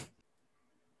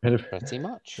 Pretty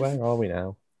much. Where are we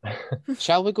now?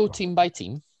 Shall we go team by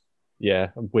team? Yeah,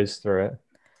 whiz through it.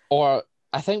 Or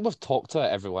I think we've talked to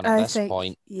everyone at this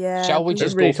point. Yeah. Shall we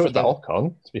just go for the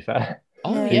Ocon, to be fair?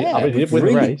 Oh yeah. I mean, he did win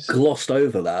really the race. Glossed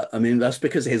over that. I mean, that's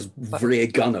because his rear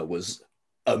gunner was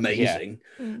amazing.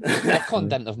 Yeah. Ocon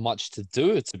didn't have much to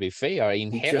do, to be fair. He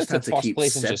inherited first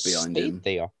place and just stayed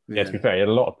there. Yeah, to be fair, he had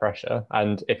a lot of pressure.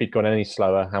 And if he'd gone any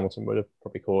slower, Hamilton would have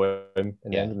probably caught him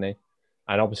in the end, didn't he?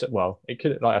 And obviously, it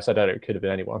could, like I said earlier, it could have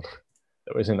been anyone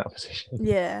that was in that position.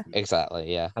 Yeah.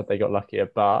 Exactly, yeah. Had they got luckier.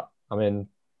 But, I mean,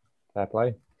 fair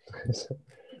play.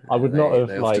 I would not have,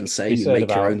 they often say you make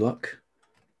your own luck.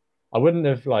 I wouldn't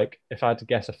have, if I had to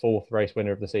guess a 4th race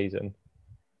winner of the season,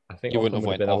 I think you wouldn't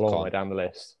have been Ocon. A long way down the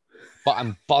list. But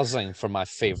I'm buzzing for my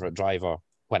favourite driver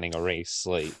winning a race.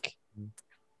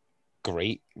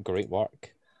 Great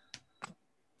work.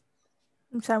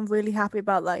 So I'm really happy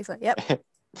about that. He's like, yep.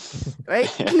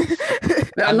 Great.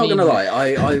 I'm not going to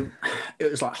lie. It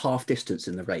was like half distance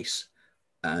in the race.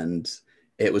 And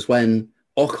it was when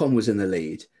Ocon was in the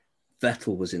lead,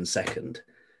 Vettel was in second.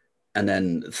 And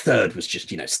then third was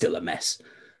just, still a mess.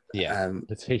 Yeah.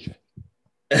 Latifi.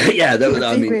 Yeah,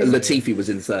 Latifi was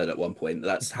in third at one point.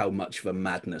 That's how much of a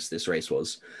madness this race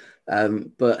was.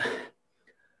 But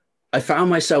I found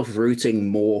myself rooting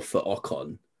more for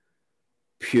Ocon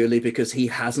purely because he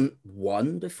hasn't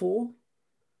won before.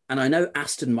 And I know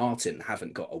Aston Martin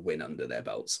haven't got a win under their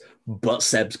belts, but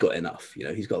Seb's got enough.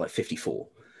 He's got 54.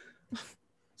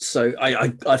 So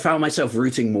I found myself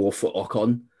rooting more for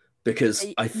Ocon because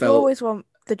I felt... You always want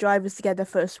the drivers to get their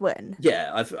first win.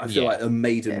 Yeah, I feel like a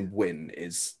maiden win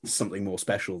is something more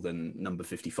special than number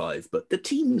 55, but the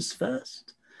team's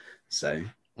first. So,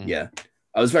 yeah,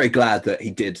 I was very glad that he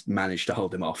did manage to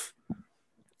hold him off.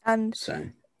 And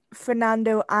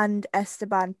Fernando and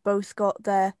Esteban both got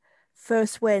their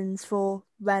first wins for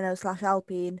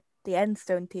Renault/Alpine, the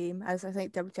Enstone team, as I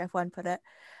think WTF1 put it,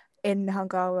 in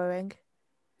Hungaroring.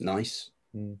 Nice.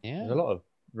 Yeah. There's a lot of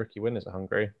rookie winners at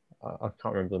Hungary. I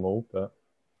can't remember them all, but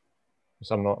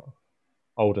I'm not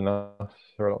old enough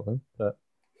for a lot of them. But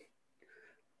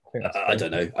I think I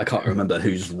don't know. I can't remember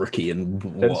who's rookie and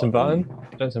Jenson Button.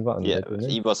 Jenson Button. Yeah,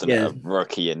 he wasn't a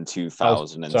rookie in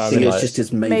 2006. I think it's just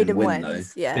his maiden win, though.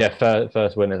 Yeah,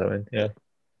 first winners. I mean, yeah.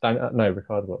 No,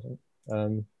 Ricardo wasn't.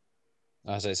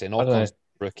 As I say, not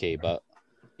rookie, but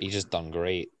he just done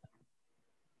great.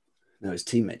 No, his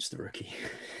teammate's the rookie.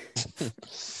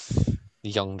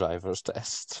 Young driver's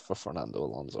test for Fernando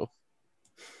Alonso.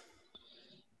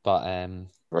 But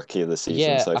rookie of the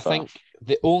season so far. I think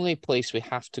the only place we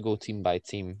have to go team by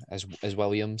team is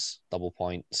Williams, double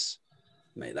points.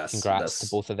 Mate, Congrats to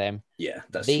both of them. Yeah,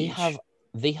 that's huge. Huge.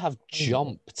 They have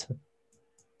jumped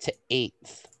to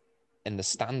 8th in the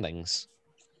standings.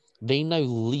 They now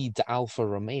lead Alfa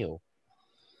Romeo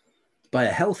by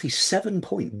a healthy 7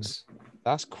 points.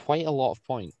 That's quite a lot of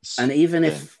points. And even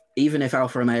if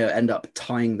Alfa Romeo end up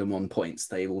tying them on points,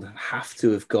 they will have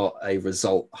to have got a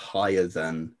result higher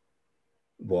than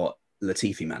what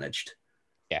Latifi managed.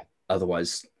 Yeah.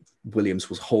 Otherwise, Williams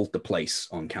will hold the place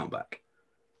on countback.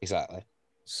 Exactly.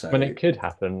 So when it could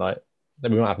happen, like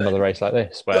then we might have another race like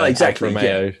this where exactly,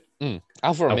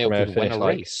 Alfa Romeo could win a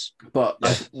race. But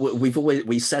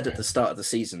we said at the start of the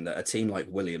season that a team like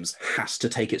Williams has to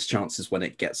take its chances when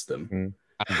it gets them,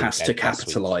 has to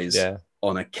capitalize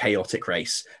on a chaotic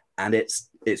race, and it's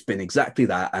been exactly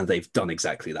that, and they've done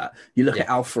exactly that. You look at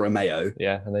Alfa Romeo,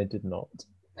 and they did not.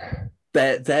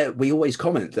 We always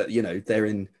comment that they're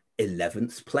in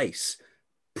 11th place,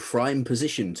 prime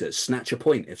position to snatch a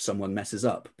point if someone messes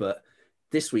up. But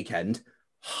this weekend,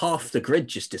 half the grid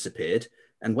just disappeared.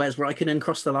 And where's Raikkonen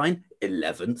crossed the line?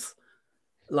 11th.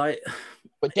 But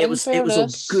it was a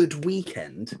good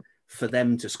weekend for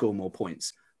them to score more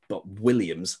points, but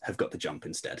Williams have got the jump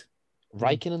instead.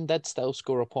 Raikkonen did still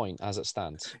score a point as it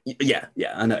stands. Yeah,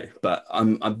 I know. But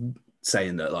I'm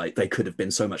saying that they could have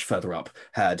been so much further up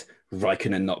had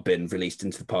Raikkonen not been released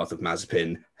into the path of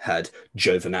Mazepin, had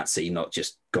Giovinazzi not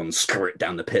just gone screw it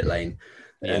down the pit lane,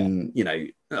 and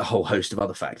a whole host of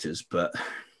other factors. But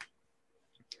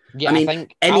I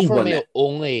think Alfa Romeo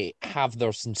only have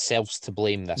themselves to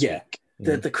blame this week.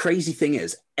 The crazy thing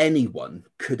is, anyone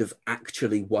could have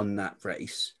actually won that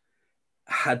race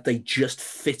had they just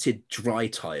fitted dry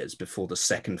tyres before the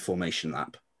second formation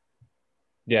lap.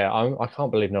 Yeah, I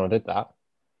can't believe no one did that.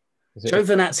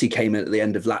 Giovinazzi came in at the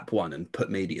end of lap 1 and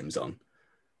put mediums on,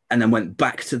 and then went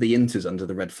back to the inters under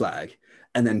the red flag,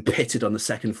 and then pitted on the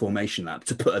second formation lap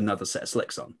to put another set of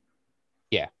slicks on.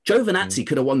 Yeah. Giovinazzi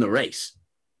could have won the race.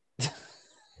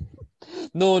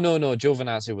 No.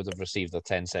 Giovinazzi would have received a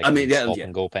 10-second stop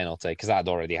and go penalty because that had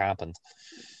already happened.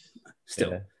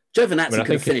 Still, Giovinazzi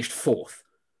could have finished 4th.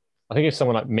 I think if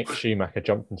someone like Mick Schumacher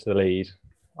jumped into the lead,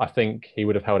 I think he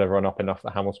would have held everyone up enough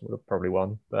that Hamilton would have probably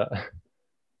won. But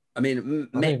I mean,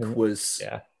 Mick was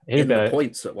in the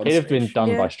points at one stage. He'd have been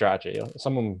done by strategy.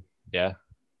 Someone,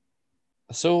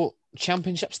 So,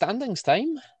 championship standings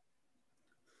time?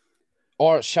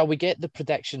 Or shall we get the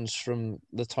predictions from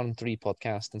the Turn 3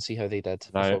 podcast and see how they did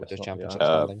before we do championship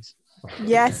standings?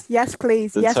 Yes,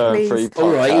 please. Yes, Turn please. 3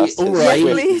 podcast all right.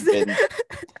 Yes, please.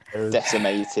 Been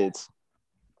decimated.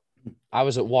 I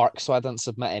was at work, so I didn't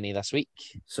submit any this week.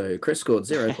 So Chris scored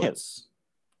 0 points.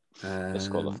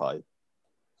 Disqualified.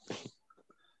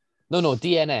 No,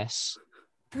 DNS.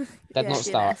 Did not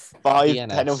start. 5 DNS.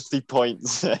 penalty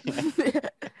points.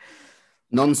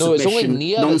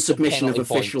 Non-submission of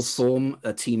official form.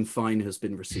 A team fine has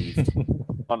been received.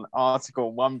 On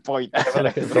Article 1. Look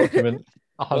at the document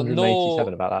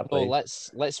 187 about that, please.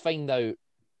 No, let's find out.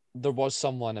 There was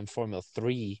someone in Formula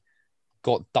 3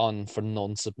 got done for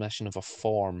non-submission of a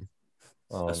form.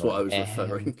 That's what I was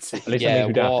referring to. At least I mean,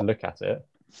 we don't have to look at it.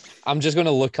 I'm just going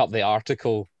to look up the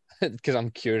article because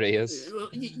I'm curious.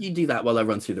 You do that while I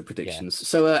run through the predictions.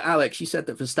 So, Alex, you said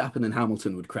that Verstappen and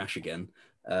Hamilton would crash again.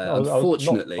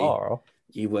 Unfortunately,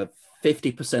 you were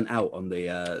 50% out on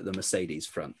the Mercedes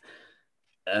front.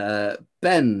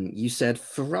 Ben, you said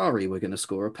Ferrari were going to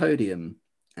score a podium,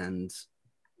 and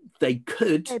they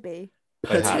could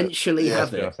potentially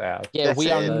have it. Yeah, we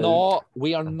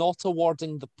are not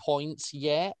awarding the points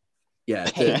yet. Yeah,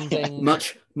 pending,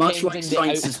 much like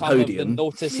Sainz's podium. The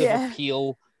notice of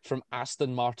appeal from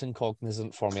Aston Martin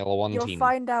Cognizant Formula 1 team. You'll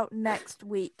find out next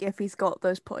week if he's got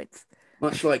those points.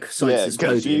 Much like Sainz's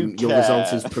podium, your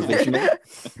result is provisional.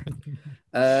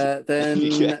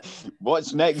 Then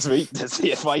watch next week to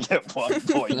see if I get 1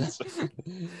 point.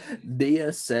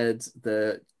 Nia said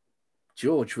that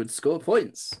George would score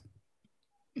points.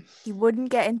 He wouldn't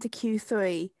get into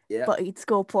Q3, but he'd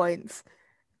score points.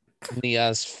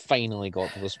 Nia's finally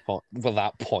got to this point with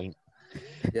that point.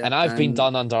 Yeah, and I've been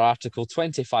done under Article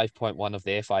 25.1 of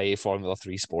the FIA Formula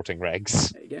 3 sporting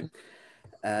regs. There you go.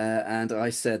 And I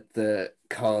said that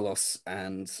Carlos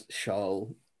and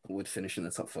Charles would finish in the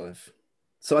top 5.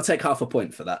 So I'll take half a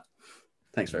point for that.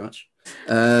 Thanks very much.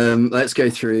 Let's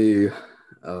go through.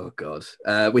 Oh, God.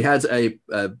 We had a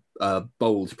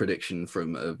bold prediction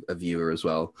from a viewer as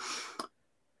well,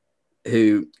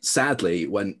 who sadly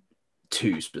went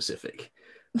too specific.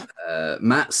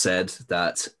 Matt said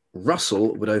that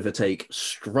Russell would overtake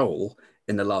Stroll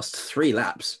in the last 3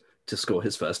 laps to score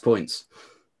his first points.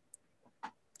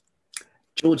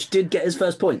 George did get his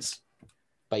first points.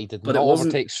 But he did not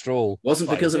overtake Stroll. Wasn't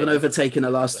because of an overtake in the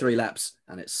last 3 laps,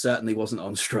 and it certainly wasn't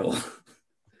on Stroll.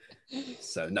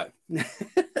 So, no.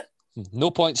 No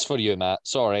points for you, Matt.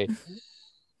 Sorry.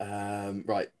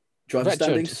 Right. Driver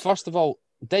standings? First of all,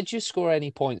 did you score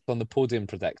any points on the podium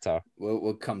predictor?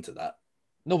 We'll come to that.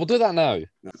 No, we'll do that now.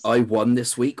 I won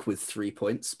this week with 3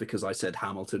 points because I said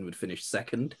Hamilton would finish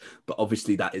second, but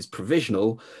obviously that is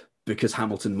provisional because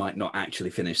Hamilton might not actually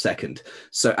finish second.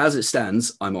 So as it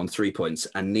stands, I'm on 3 points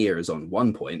and Nia is on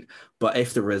 1 point. But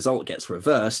if the result gets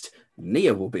reversed,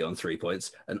 Nia will be on 3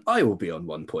 points and I will be on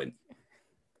 1 point.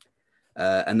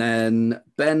 And then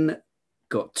Ben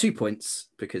got 2 points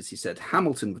because he said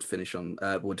Hamilton would finish on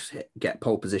would get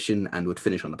pole position and would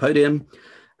finish on the podium.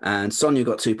 And Sonia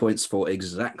got 2 points for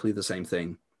exactly the same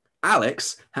thing.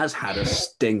 Alex has had a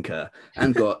stinker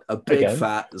and got a big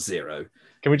fat 0.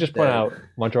 Can we just point out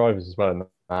my drivers as well in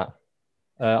that?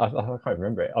 I can't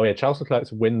remember it. Oh yeah, Charles Leclerc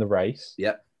to win the race.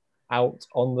 Yep. Out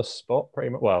on the spot, pretty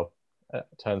much. Well,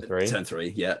 turn 3. Turn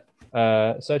 3, yeah.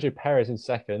 Sergio Perez in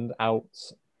second, out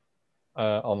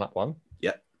on that one.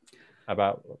 Yep.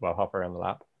 About halfway around the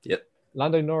lap. Yep.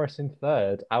 Lando Norris in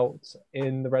third, out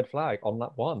in the red flag on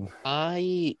lap 1.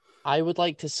 I would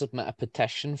like to submit a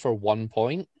petition for 1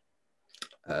 point.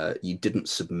 You didn't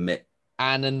submit.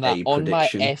 And in that, on my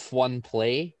F1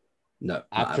 play, no,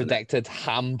 I predicted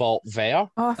Hambot Ver.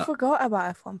 Oh, I forgot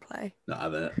about F1 play. Not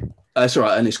having it. That's all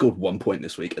right. I only scored 1 point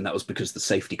this week, and that was because the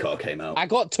safety car came out. I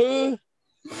got 2.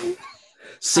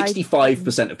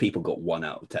 65% of people got 1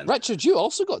 out of 10. Richard, you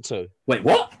also got 2. Wait,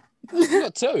 what? You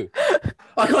got 2.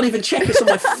 I can't even check this on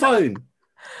my phone.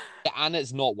 Yeah, and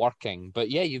it's not working.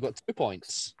 But yeah, you got 2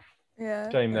 points.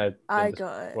 Yeah. Shame there. I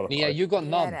got it. Yeah, you got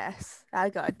none. DNS. I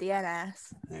got a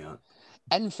DNS. Hang on.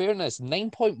 In fairness,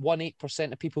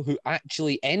 9.18% of people who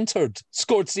actually entered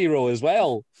scored 0 as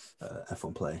well.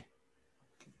 F1 play.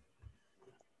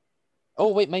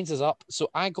 Oh, wait, mine's is up. So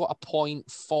I got a point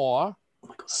for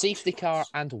safety car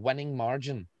and winning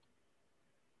margin.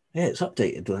 Yeah, it's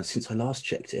updated since I last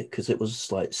checked it because it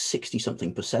was like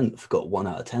 60-something% got 1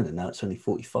 out of 10 and now it's only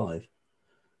 45.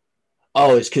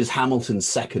 Oh, it's because Hamilton's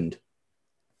second.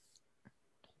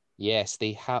 Yes,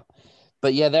 they have.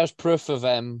 But yeah, there's proof of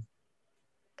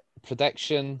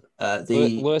prediction.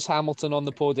 Lewis Hamilton on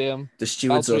the podium. The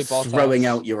stewards are throwing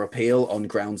out your appeal on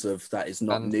grounds of that is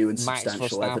not new and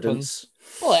substantial evidence.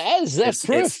 Well, it is. There's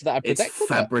proof that I predicted. It's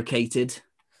fabricated.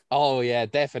 Oh yeah,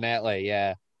 definitely.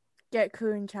 Yeah. Get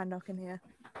Kuhn Chandok in here.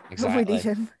 Exactly. We need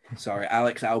him. Sorry,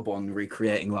 Alex Albon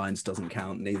recreating lines doesn't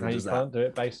count. Neither does that. You can't do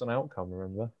it based on outcome.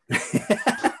 Remember.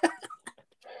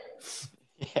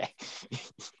 Yeah.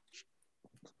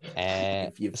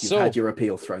 You've had your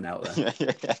appeal thrown out there.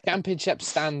 Championship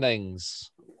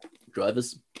standings.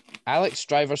 Drivers. Alex,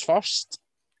 drivers first.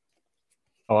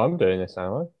 Oh, I'm doing this,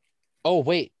 am I? Oh,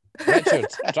 wait. Richard,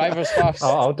 drivers first.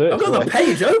 Oh, I'll do it. I've got the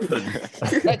page open.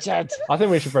 Richard. I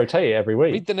think we should rotate it every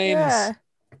week. Read the names.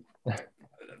 Yeah.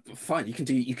 Fine, you can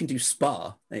do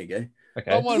Spa. There you go. Okay.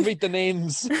 Someone read the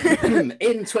names. In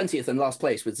 20th and last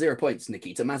place with 0 points,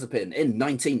 Nikita Mazepin. In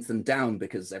 19th and down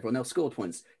because everyone else scored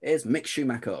points is Mick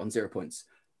Schumacher on 0 points.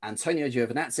 Antonio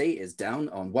Giovinazzi is down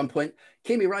on 1 point.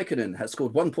 Kimi Raikkonen has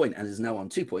scored 1 point and is now on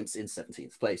 2 points in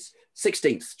 17th place.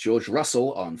 16th, George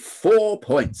Russell on 4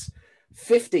 points.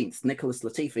 15th, Nicholas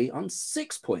Latifi on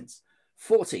 6 points.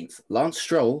 14th, Lance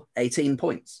Stroll, 18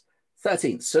 points.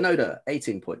 13th, Tsunoda,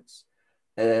 18 points.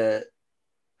 There's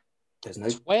no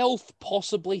 12th,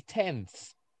 possibly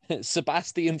 10th.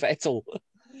 Sebastian Vettel.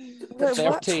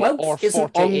 30 or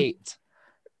 48.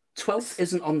 12th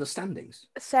isn't on the standings.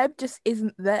 Seb just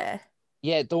isn't there.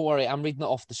 Yeah, don't worry. I'm reading it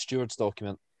off the steward's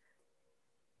document.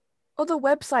 On the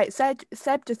website,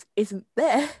 Seb just isn't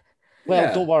there. Well,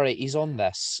 Yeah. don't worry. He's on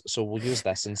this, so we'll use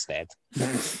this instead.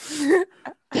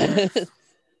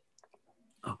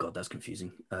 Oh, God, that's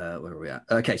confusing. Where are we at?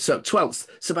 Okay, so 12th,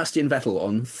 Sebastian Vettel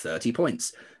on 30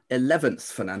 points.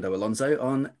 11th, Fernando Alonso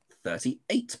on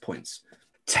 38 points.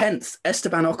 10th,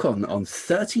 Esteban Ocon on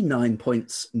 39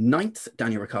 points. 9th,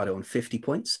 Daniel Ricciardo on 50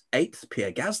 points. 8th,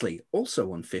 Pierre Gasly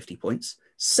also on 50 points.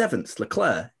 7th,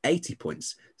 Leclerc, 80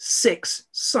 points. 6th,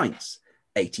 Sainz,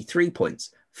 83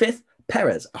 points. 5th,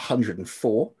 Perez,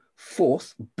 104.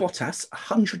 4th, Bottas,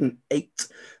 108.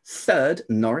 3rd,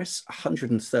 Norris,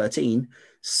 113.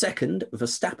 2nd,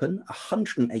 Verstappen,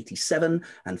 187.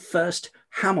 And 1st,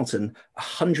 Hamilton,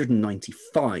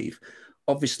 195.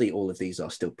 Obviously, all of these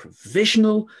are still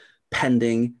provisional,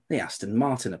 pending the Aston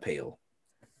Martin appeal.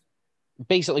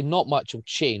 Basically, not much will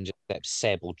change except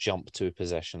Seb will jump 2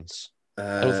 positions.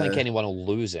 I don't think anyone will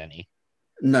lose any.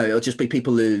 No, it'll just be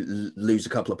people who lose a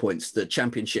couple of points. The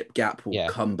championship gap will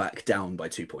come back down by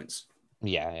 2 points.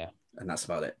 Yeah. And that's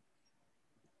about it.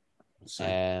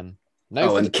 So.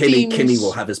 Now and Kimi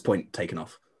will have his point taken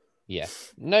off. Yeah.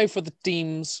 Now for the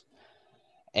teams.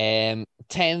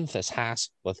 10th is Haas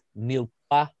with Neil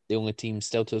Pua, the only team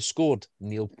still to have scored.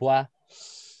 Neil Pua.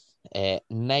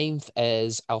 Ninth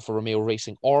is Alfa Romeo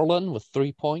Racing Orlen with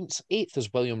 3 points. Eighth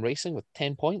is William Racing with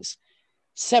 10 points.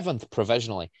 Seventh,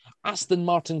 provisionally, Aston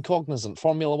Martin Cognizant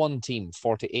Formula One team,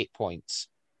 48 points.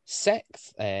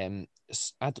 Sixth,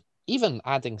 even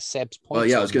adding Seb's points. Well,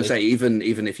 yeah, I was going to say, even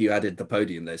if you added the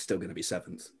podium, they're still going to be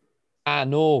seventh.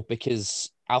 No,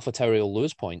 because AlphaTauri will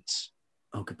lose points.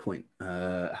 Oh, good point.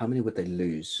 How many would they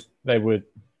lose? They would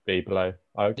be below.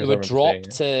 They would drop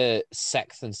to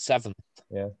sixth and seventh.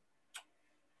 Yeah.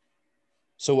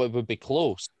 So it would be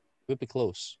close. It would be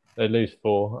close. They lose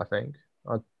 4, I think.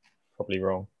 I'm probably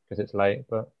wrong because it's late,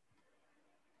 but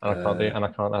I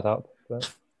can't add up.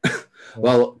 But...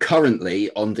 Well, currently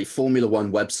on the Formula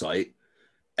One website,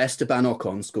 Esteban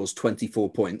Ocon scores 24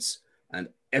 points, and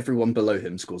everyone below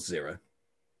him scores 0.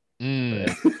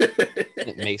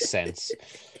 It makes sense.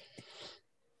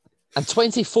 And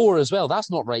 24 as well.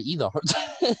 That's not right either.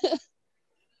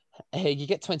 You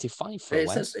get 25 for a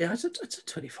win. I said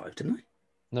 25, didn't I?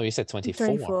 No, you said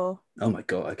 24. Oh my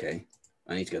God, okay.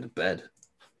 I need to go to bed.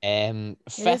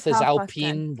 Fifth is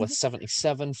Alpine with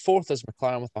 77. Fourth is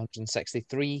McLaren with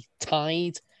 163.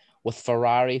 Tied with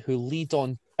Ferrari, who lead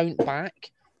on count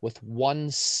back with 1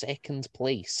 second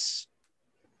place.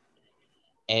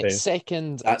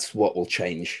 Second. That's what will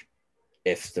change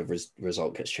if the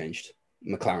result gets changed.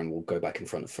 McLaren will go back in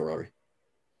front of Ferrari.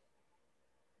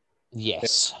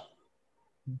 Yes.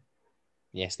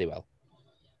 Yes, they will.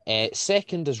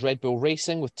 Second is Red Bull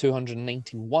Racing with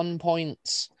 291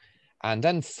 points. And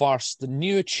in first, the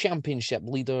new championship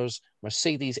leaders,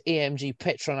 Mercedes AMG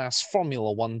Petronas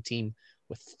Formula One team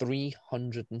with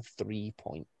 303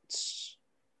 points.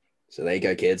 So there you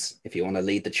go, kids. If you want to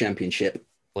lead the championship,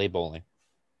 play bowling.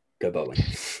 Go bowling.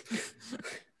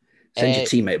 Send your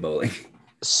teammate bowling.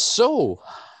 So,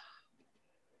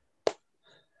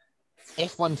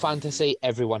 F1 Fantasy,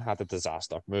 everyone had a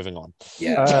disaster. Moving on.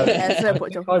 Yeah.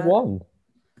 I won.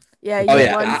 Yeah,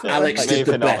 won. Alex did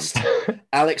the best.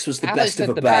 Alex was the best of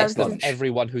a bad bunch.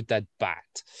 Everyone who did bad.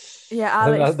 Yeah,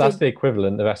 Alex. That's the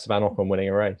equivalent of Esteban Ocon winning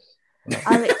a race.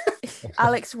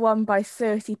 Alex won by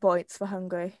 30 points for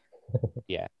Hungary.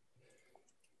 Yeah.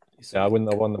 Yeah, I won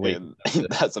the week.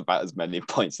 That's about as many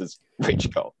points as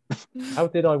Rich got. How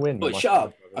did I win? But shut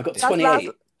up. I got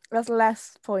 28. That's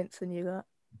less points than you got.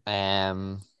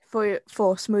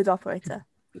 For Smooth Operator.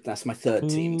 That's my third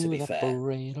team, to be fair.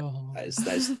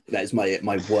 That is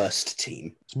my worst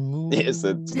team. Yes,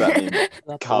 that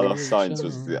means Carlos Sainz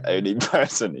was the only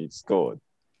person who scored.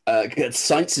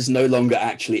 Sainz is no longer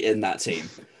actually in that team.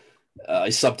 I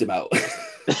subbed him out.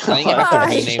 That's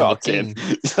shocking.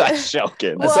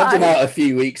 I subbed him out a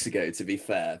few weeks ago, to be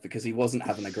fair, because he wasn't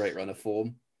having a great run of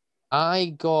form.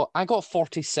 I got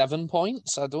 47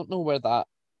 points. I don't know where that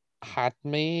had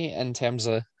me in terms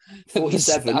of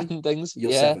 47 standings.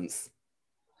 You're seventh.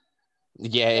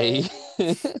 Yay.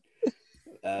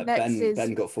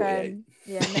 Ben got 48.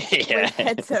 Next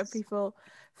heads up, people.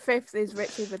 Fifth is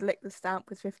Richie with Lick the Stamp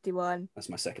with 51. That's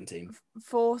my second team.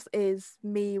 Fourth is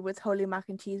me with Holy Mac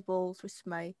and Cheese Balls, which is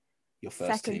my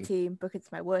second team because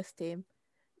it's my worst team.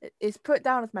 It's put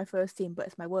down as my first team, but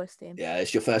it's my worst team. Yeah,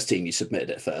 it's your first team. You submitted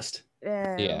it first.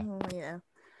 Yeah.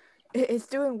 It's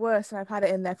doing worse, and I've had it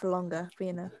in there for longer,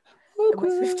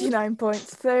 with 59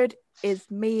 points. Third is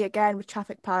me again with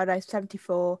Traffic Paradise,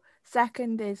 74.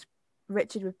 Second is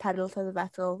Richard with Pedal to the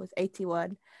Metal with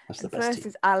 81. That's the and best first team.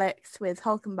 is Alex with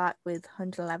Hulkenberg with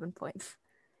 111 points.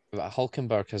 But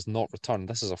Hulkenberg has not returned.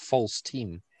 This is a false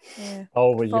team. Yeah.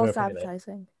 Oh, well, false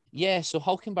advertising. Yeah, so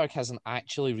Hulkenberg hasn't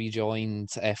actually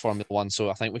rejoined Formula One, so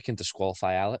I think we can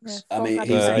disqualify Alex. Yeah, I mean,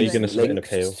 he's going to submit an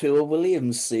appeal to a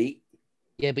Williams seat.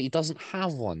 Yeah, but he doesn't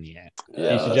have one yet.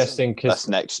 Are you suggesting that's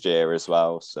next year as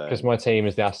well? So because my team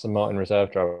is the Aston Martin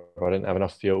reserve driver, I didn't have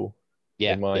enough fuel.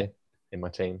 In my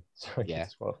team, so I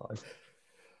disqualified.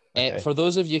 Okay. For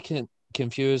those of you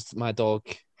confused, my dog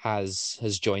has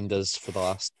joined us for the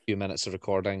last few minutes of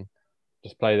recording.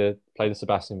 Just play the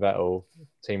Sebastian Vettel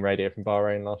team radio from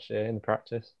Bahrain last year in the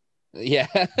practice. Yeah.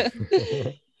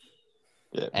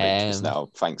 Yeah, now.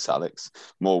 Thanks, Alex.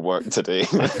 More work to do.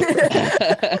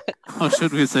 Or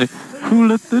should we say, who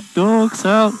let the dogs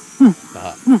out?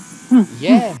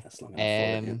 Yeah.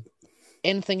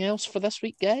 Anything else for this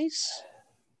week, guys?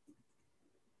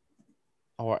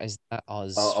 Or is that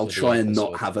us? I'll try and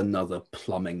not have another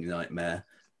plumbing nightmare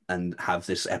and have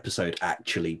this episode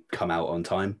actually come out on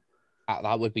time.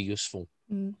 That would be useful.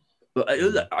 But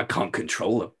I can't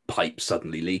control a pipe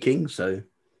suddenly leaking, so...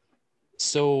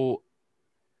 So,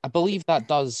 I believe that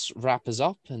does wrap us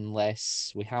up,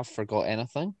 unless we have forgot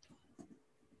anything.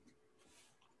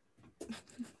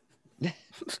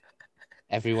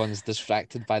 Everyone's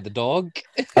distracted by the dog.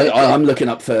 I'm looking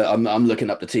up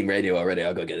the team radio already.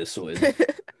 I gotta get this sorted.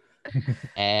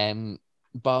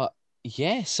 But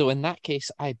yeah, so in that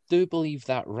case, I do believe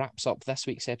that wraps up this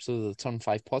week's episode of the Turn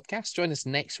 5 podcast. Join us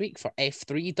next week for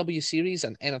F3, W Series,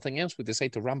 and anything else we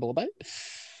decide to ramble about.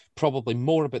 Probably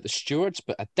more about the stewards,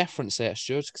 but a different set of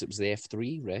stewards because it was the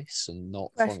F3 race and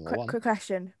not Formula 1. Quick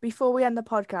question. Before we end the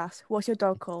podcast, what's your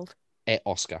dog called?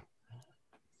 Oscar.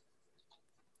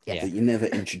 Yeah. But you never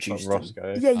introduced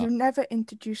Roscoe. Yeah, you never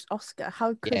introduced Oscar.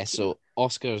 How could you? So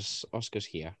Oscar's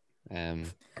here.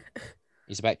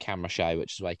 He's a bit camera shy,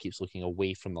 which is why he keeps looking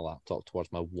away from the laptop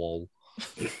towards my wall.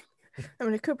 I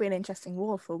mean, it could be an interesting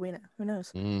wall for a winner. Who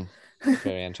knows?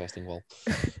 Very interesting wall.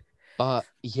 But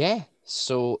yeah,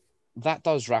 so that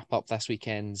does wrap up this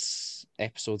weekend's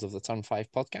episode of the Turn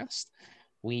 5 podcast.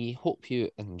 We hope you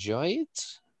enjoyed,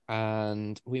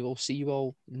 and we will see you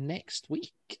all next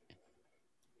week.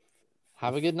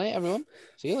 Have a good night, everyone.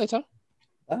 See you later.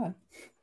 Bye.